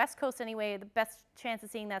of the west coast anyway. The best chance of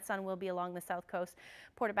seeing that sun will be along the south coast.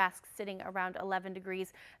 Port aux Basques sitting around 11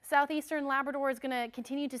 degrees. Southeastern Labrador is going to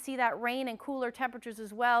continue to see that rain and cooler temperatures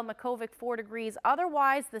as well. Makkovik 4 degrees.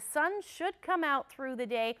 Otherwise, the sun should come out through the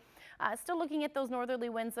day. Still looking at those northerly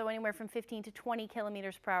winds, though, anywhere from 15 to 20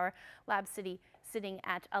 kilometers per hour. Lab City sitting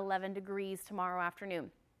at 11 degrees tomorrow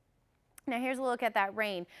afternoon. Now here's a look at that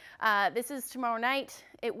rain. This is tomorrow night.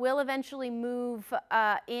 It will eventually move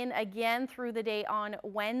in again through the day on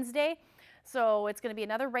Wednesday. So it's going to be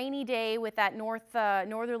another rainy day with that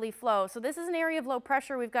northerly flow. So this is an area of low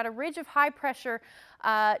pressure. We've got a ridge of high pressure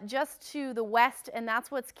just to the west, and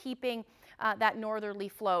that's what's keeping that northerly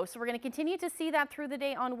flow. So we're going to continue to see that through the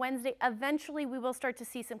day on Wednesday. Eventually, we will start to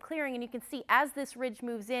see some clearing, and you can see as this ridge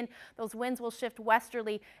moves in, those winds will shift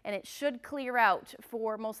westerly, and it should clear out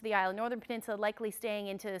for most of the island. Northern Peninsula likely staying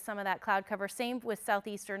into some of that cloud cover. Same with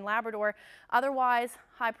southeastern Labrador. Otherwise,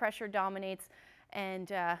 high pressure dominates.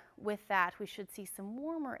 And with that, we should see some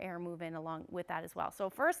warmer air move in along with that as well. So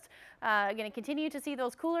first, going to continue to see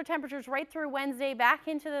those cooler temperatures right through Wednesday, back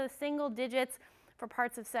into the single digits for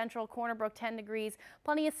parts of central. Corner Brook 10 degrees.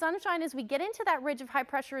 Plenty of sunshine as we get into that ridge of high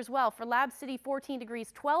pressure as well. For Lab City 14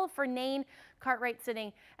 degrees, 12 for Nain, Cartwright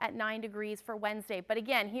sitting at 9 degrees for Wednesday. But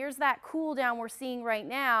again, here's that cool down we're seeing right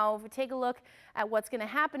now. If we take a look at what's going to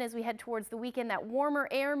happen as we head towards the weekend, that warmer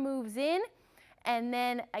air moves in. And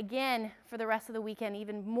then again, for the rest of the weekend,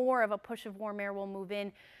 even more of a push of warm air will move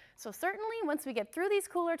in. So certainly once we get through these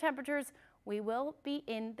cooler temperatures, we will be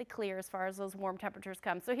in the clear as far as those warm temperatures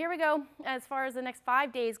come. So here we go. As far as the next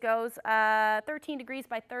 5 days goes, 13 degrees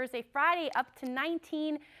by Thursday, Friday up to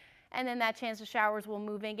 19. And then that chance of showers will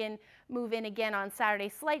move in again on Saturday.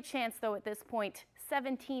 Slight chance though at this point,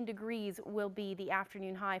 17 degrees will be the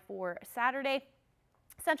afternoon high for Saturday.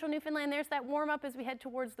 Central Newfoundland, there's that warm up as we head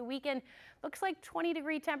towards the weekend. Looks like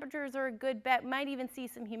 20-degree temperatures are a good bet. Might even see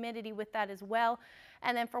some humidity with that as well.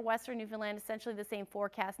 And then for Western Newfoundland, essentially the same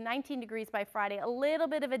forecast. 19 degrees by Friday. A little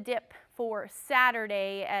bit of a dip for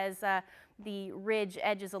Saturday as the ridge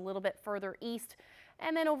edges a little bit further east.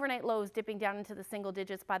 And then overnight lows dipping down into the single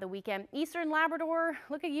digits by the weekend. Eastern Labrador,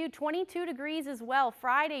 look at you, 22 degrees as well.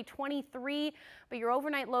 Friday, 23. But your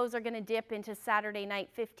overnight lows are going to dip into Saturday night,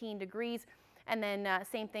 15 degrees. And then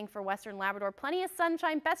same thing for Western Labrador. Plenty of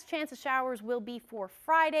sunshine. Best chance of showers will be for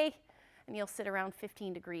Friday. And you'll sit around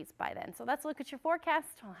 15 degrees by then. So let's look at your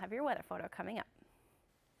forecast. I'll have your weather photo coming up.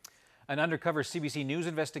 An undercover CBC News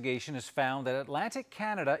investigation has found that Atlantic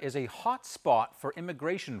Canada is a hot spot for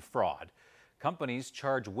immigration fraud. Companies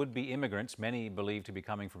charge would-be immigrants, many believed to be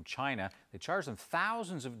coming from China. They charge them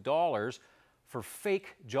thousands of dollars for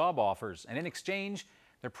fake job offers. And in exchange,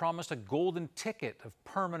 they're promised a golden ticket of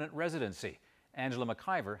permanent residency. Angela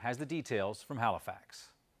McIver has the details from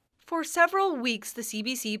Halifax. For several weeks, the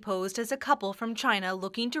CBC posed as a couple from China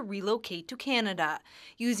looking to relocate to Canada,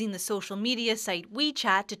 using the social media site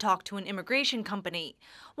WeChat to talk to an immigration company.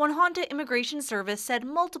 One Honda Immigration Service said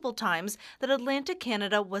multiple times that Atlantic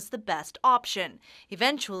Canada was the best option.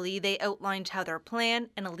 Eventually, they outlined how their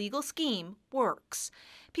plan and illegal scheme works.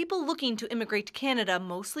 People looking to immigrate to Canada,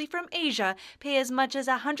 mostly from Asia, pay as much as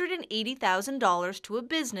 $180,000 to a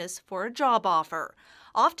business for a job offer.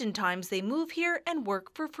 Oftentimes, they move here and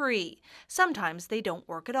work for free. Sometimes they don't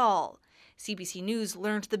work at all. CBC News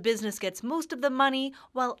learned the business gets most of the money,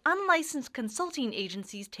 while unlicensed consulting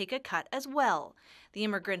agencies take a cut as well. The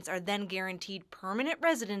immigrants are then guaranteed permanent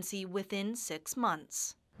residency within 6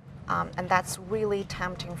 months. And that's really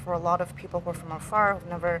tempting for a lot of people who are from afar, who've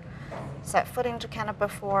never set foot into Canada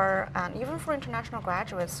before, and even for international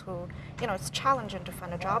graduates who, it's challenging to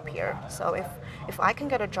find a job here. So if I can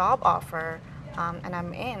get a job offer and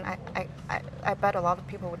I'm in, I bet a lot of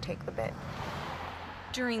people would take the bid.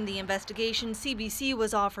 During the investigation, CBC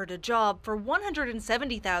was offered a job for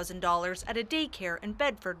 $170,000 at a daycare in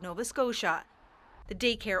Bedford, Nova Scotia. The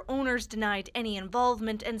daycare owners denied any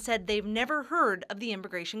involvement and said they've never heard of the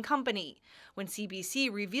immigration company. When CBC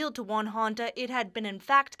revealed to One Honda it had been in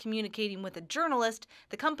fact communicating with a journalist,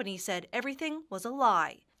 the company said everything was a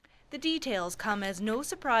lie. The details come as no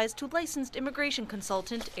surprise to licensed immigration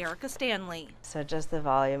consultant Erica Stanley. So just the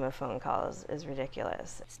volume of phone calls is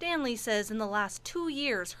ridiculous. Stanley says in the last 2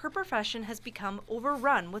 years, her profession has become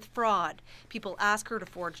overrun with fraud. People ask her to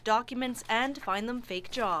forge documents and find them fake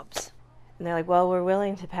jobs. And they're like, well, we're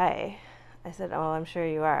willing to pay. I said, oh, I'm sure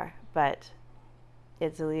you are, but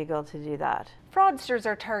it's illegal to do that. Fraudsters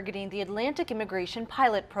are targeting the Atlantic Immigration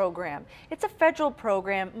Pilot Program. It's a federal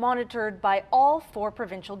program monitored by all 4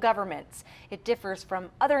 provincial governments. It differs from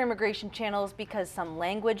other immigration channels because some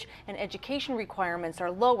language and education requirements are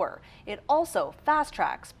lower. It also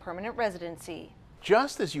fast-tracks permanent residency.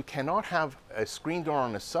 Just as you cannot have a screen door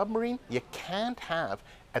on a submarine, you can't have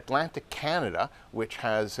Atlantic Canada, which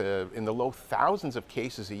has in the low thousands of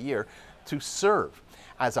cases a year, to serve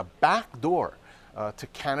as a backdoor to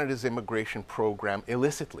Canada's immigration program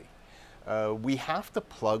illicitly. We have to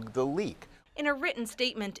plug the leak. In a written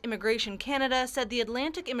statement, Immigration Canada said the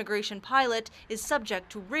Atlantic Immigration Pilot is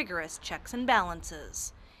subject to rigorous checks and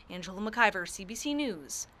balances. Angela McIver, CBC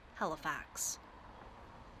News, Halifax.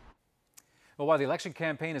 Well, while the election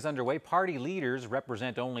campaign is underway, party leaders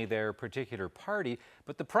represent only their particular party,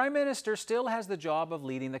 but the Prime Minister still has the job of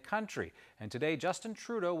leading the country. And today, Justin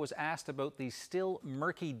Trudeau was asked about the still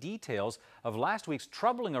murky details of last week's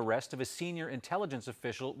troubling arrest of a senior intelligence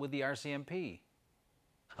official with the RCMP.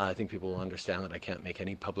 I think people will understand that I can't make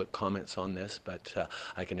any public comments on this, but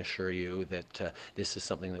I can assure you that this is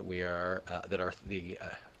something that the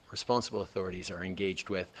responsible authorities are engaged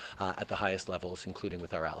with at the highest levels, including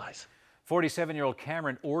with our allies. 47-year-old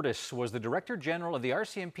Cameron Ortis was the Director General of the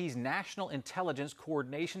RCMP's National Intelligence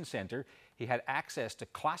Coordination Centre. He had access to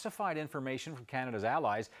classified information from Canada's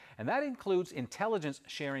allies, and that includes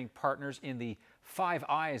intelligence-sharing partners in the Five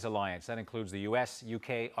Eyes Alliance. That includes the US,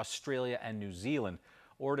 UK, Australia, and New Zealand.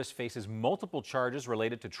 Ortis faces multiple charges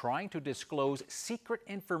related to trying to disclose secret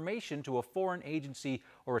information to a foreign agency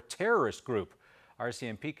or a terrorist group.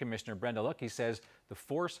 RCMP Commissioner Brenda Luckie says the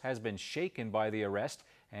force has been shaken by the arrest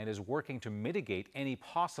and is working to mitigate any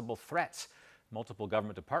possible threats. Multiple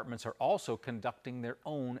government departments are also conducting their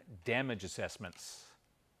own damage assessments.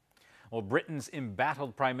 Well, Britain's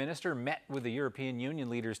embattled Prime Minister met with the European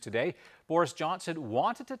Union leaders today. Boris Johnson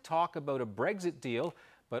wanted to talk about a Brexit deal,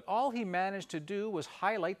 but all he managed to do was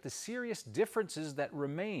highlight the serious differences that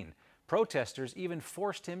remain. Protesters even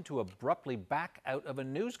forced him to abruptly back out of a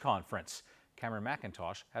news conference. Cameron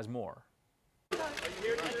McIntosh has more.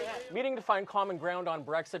 Meeting to find common ground on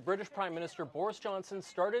Brexit, British Prime Minister Boris Johnson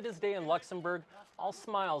started his day in Luxembourg, all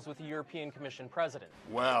smiles with the European Commission president.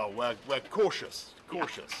 Well, we're cautious.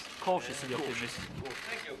 Cautious, Thank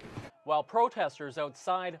you. While protesters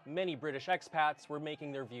outside, many British expats were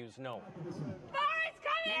making their views known. Boris,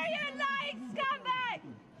 come here, you lying scumbag!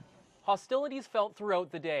 Hostilities felt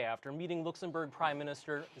throughout the day after meeting Luxembourg Prime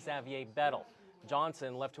Minister Xavier Bettel.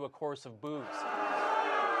 Johnson left to a course of boos.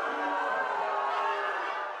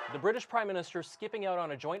 The British Prime Minister skipping out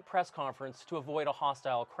on a joint press conference to avoid a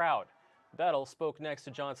hostile crowd. Bettel spoke next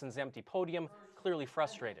to Johnson's empty podium, clearly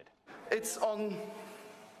frustrated. It's on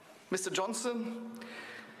Mr. Johnson.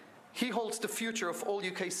 He holds the future of all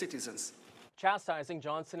UK citizens. Chastising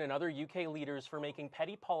Johnson and other UK leaders for making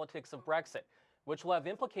petty politics of Brexit, which will have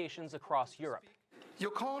implications across Europe. You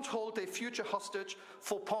can't hold a future hostage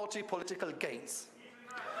for party political gains.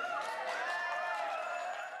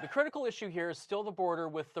 The critical issue here is still the border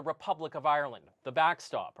with the Republic of Ireland, the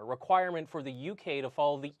backstop, a requirement for the UK to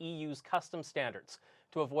follow the EU's customs standards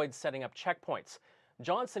to avoid setting up checkpoints.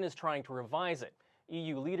 Johnson is trying to revise it.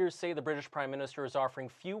 EU leaders say the British Prime Minister is offering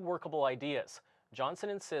few workable ideas. Johnson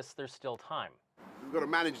insists there's still time. We've got to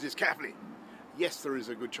manage this carefully. Yes, there is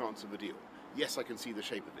a good chance of a deal. Yes, I can see the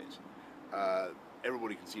shape of it.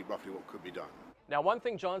 Everybody can see roughly what could be done. Now, one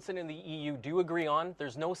thing Johnson and the EU do agree on,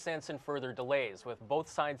 there's no sense in further delays, with both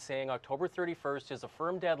sides saying October 31st is a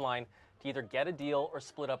firm deadline to either get a deal or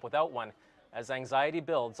split up without one, as anxiety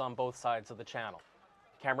builds on both sides of the channel.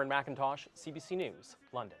 Cameron McIntosh, CBC News,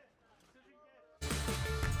 London.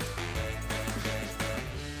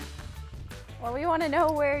 Well, we want to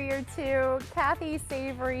know where you're to. Kathy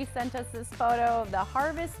Savory sent us this photo of the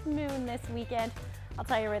harvest moon this weekend. I'll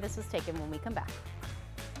tell you where this was taken when we come back.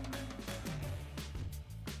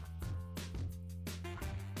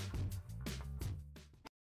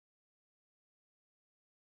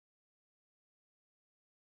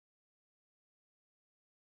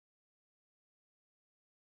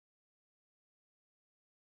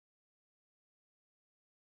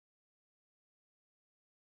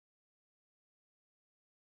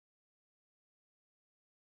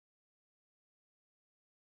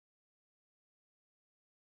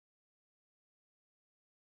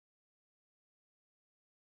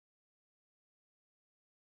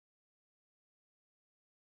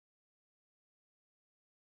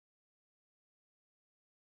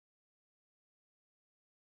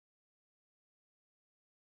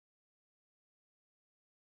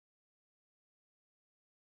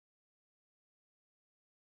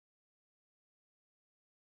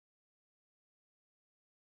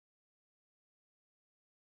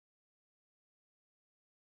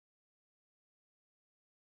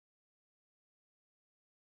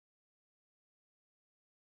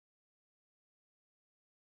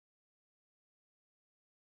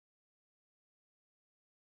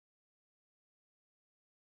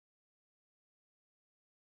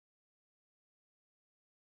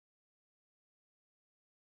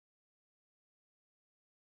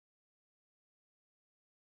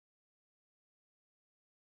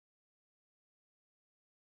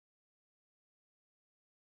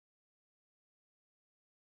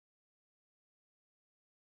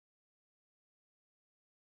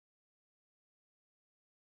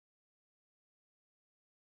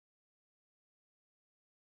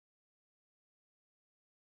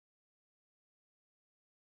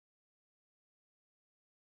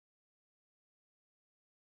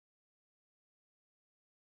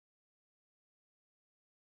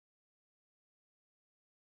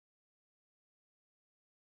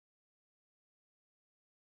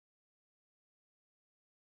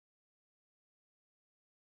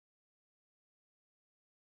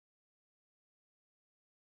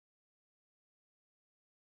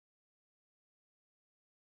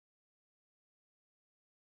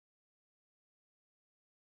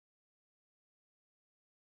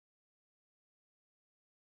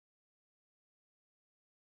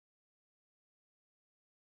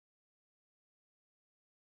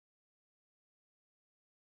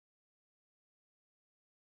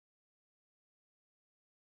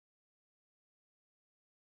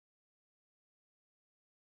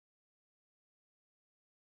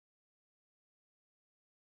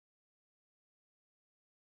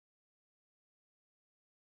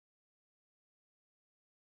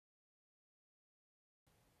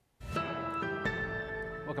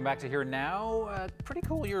 Welcome back to Here Now. A pretty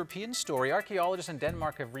cool European story. Archaeologists in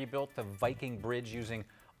Denmark have rebuilt the Viking Bridge using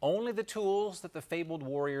only the tools that the fabled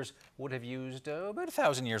warriors would have used about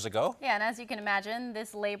 1,000 years ago. Yeah, and as you can imagine,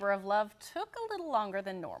 this labor of love took a little longer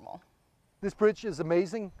than normal. This bridge is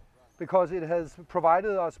amazing because it has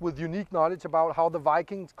provided us with unique knowledge about how the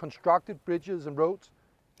Vikings constructed bridges and roads.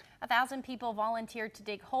 1,000 people volunteered to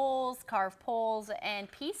dig holes, carve poles, and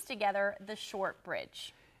piece together the short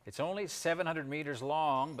bridge. It's only 700 meters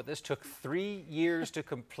long, but this took 3 years to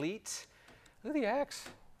complete. Look at the axe.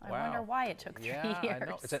 I wonder why it took 3 years. I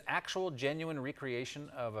know. It's an actual, genuine recreation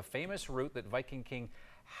of a famous route that Viking King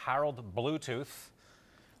Harald Bluetooth,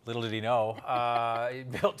 little did he know, he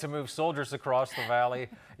built to move soldiers across the valley.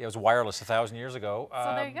 It was wireless 1,000 years ago.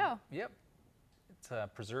 So there you go. Yep. It's a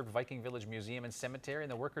preserved Viking Village Museum and Cemetery, and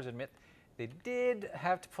the workers admit they did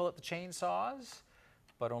have to pull out the chainsaws,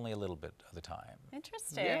 but only a little bit of the time.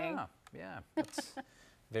 Interesting. Yeah, yeah. It's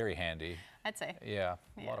very handy. I'd say. Yeah,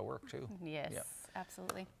 a lot of work too. Yes, Yep.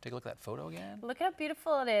 absolutely. Take a look at that photo again. Look how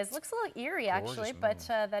beautiful it is. Looks a little eerie, actually, Gorgeous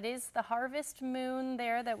but that is the harvest moon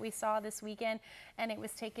there that we saw this weekend, and it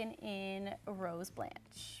was taken in Rose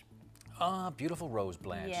Blanche. Ah, beautiful Rose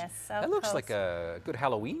Blanche. Yes, that looks like a good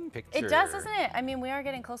Halloween picture. It does, doesn't it? I mean, we are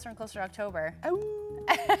getting closer and closer to October.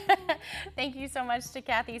 Thank you so much to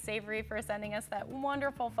Kathy Savory for sending us that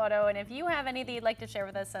wonderful photo. And if you have any that you'd like to share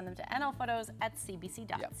with us, send them to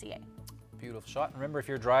nlphotos@cbc.ca. Beautiful shot. And remember, if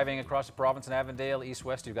you're driving across the province in Avondale,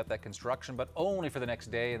 east-west, you've got that construction, but only for the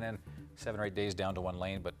next day, and then 7 or 8 days down to 1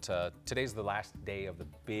 lane. But today's the last day of the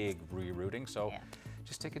big rerouting, so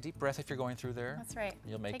just take a deep breath if you're going through there. That's right.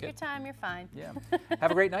 You'll make Take it. your time, you're fine. Yeah. Have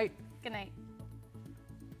a great night. Good night.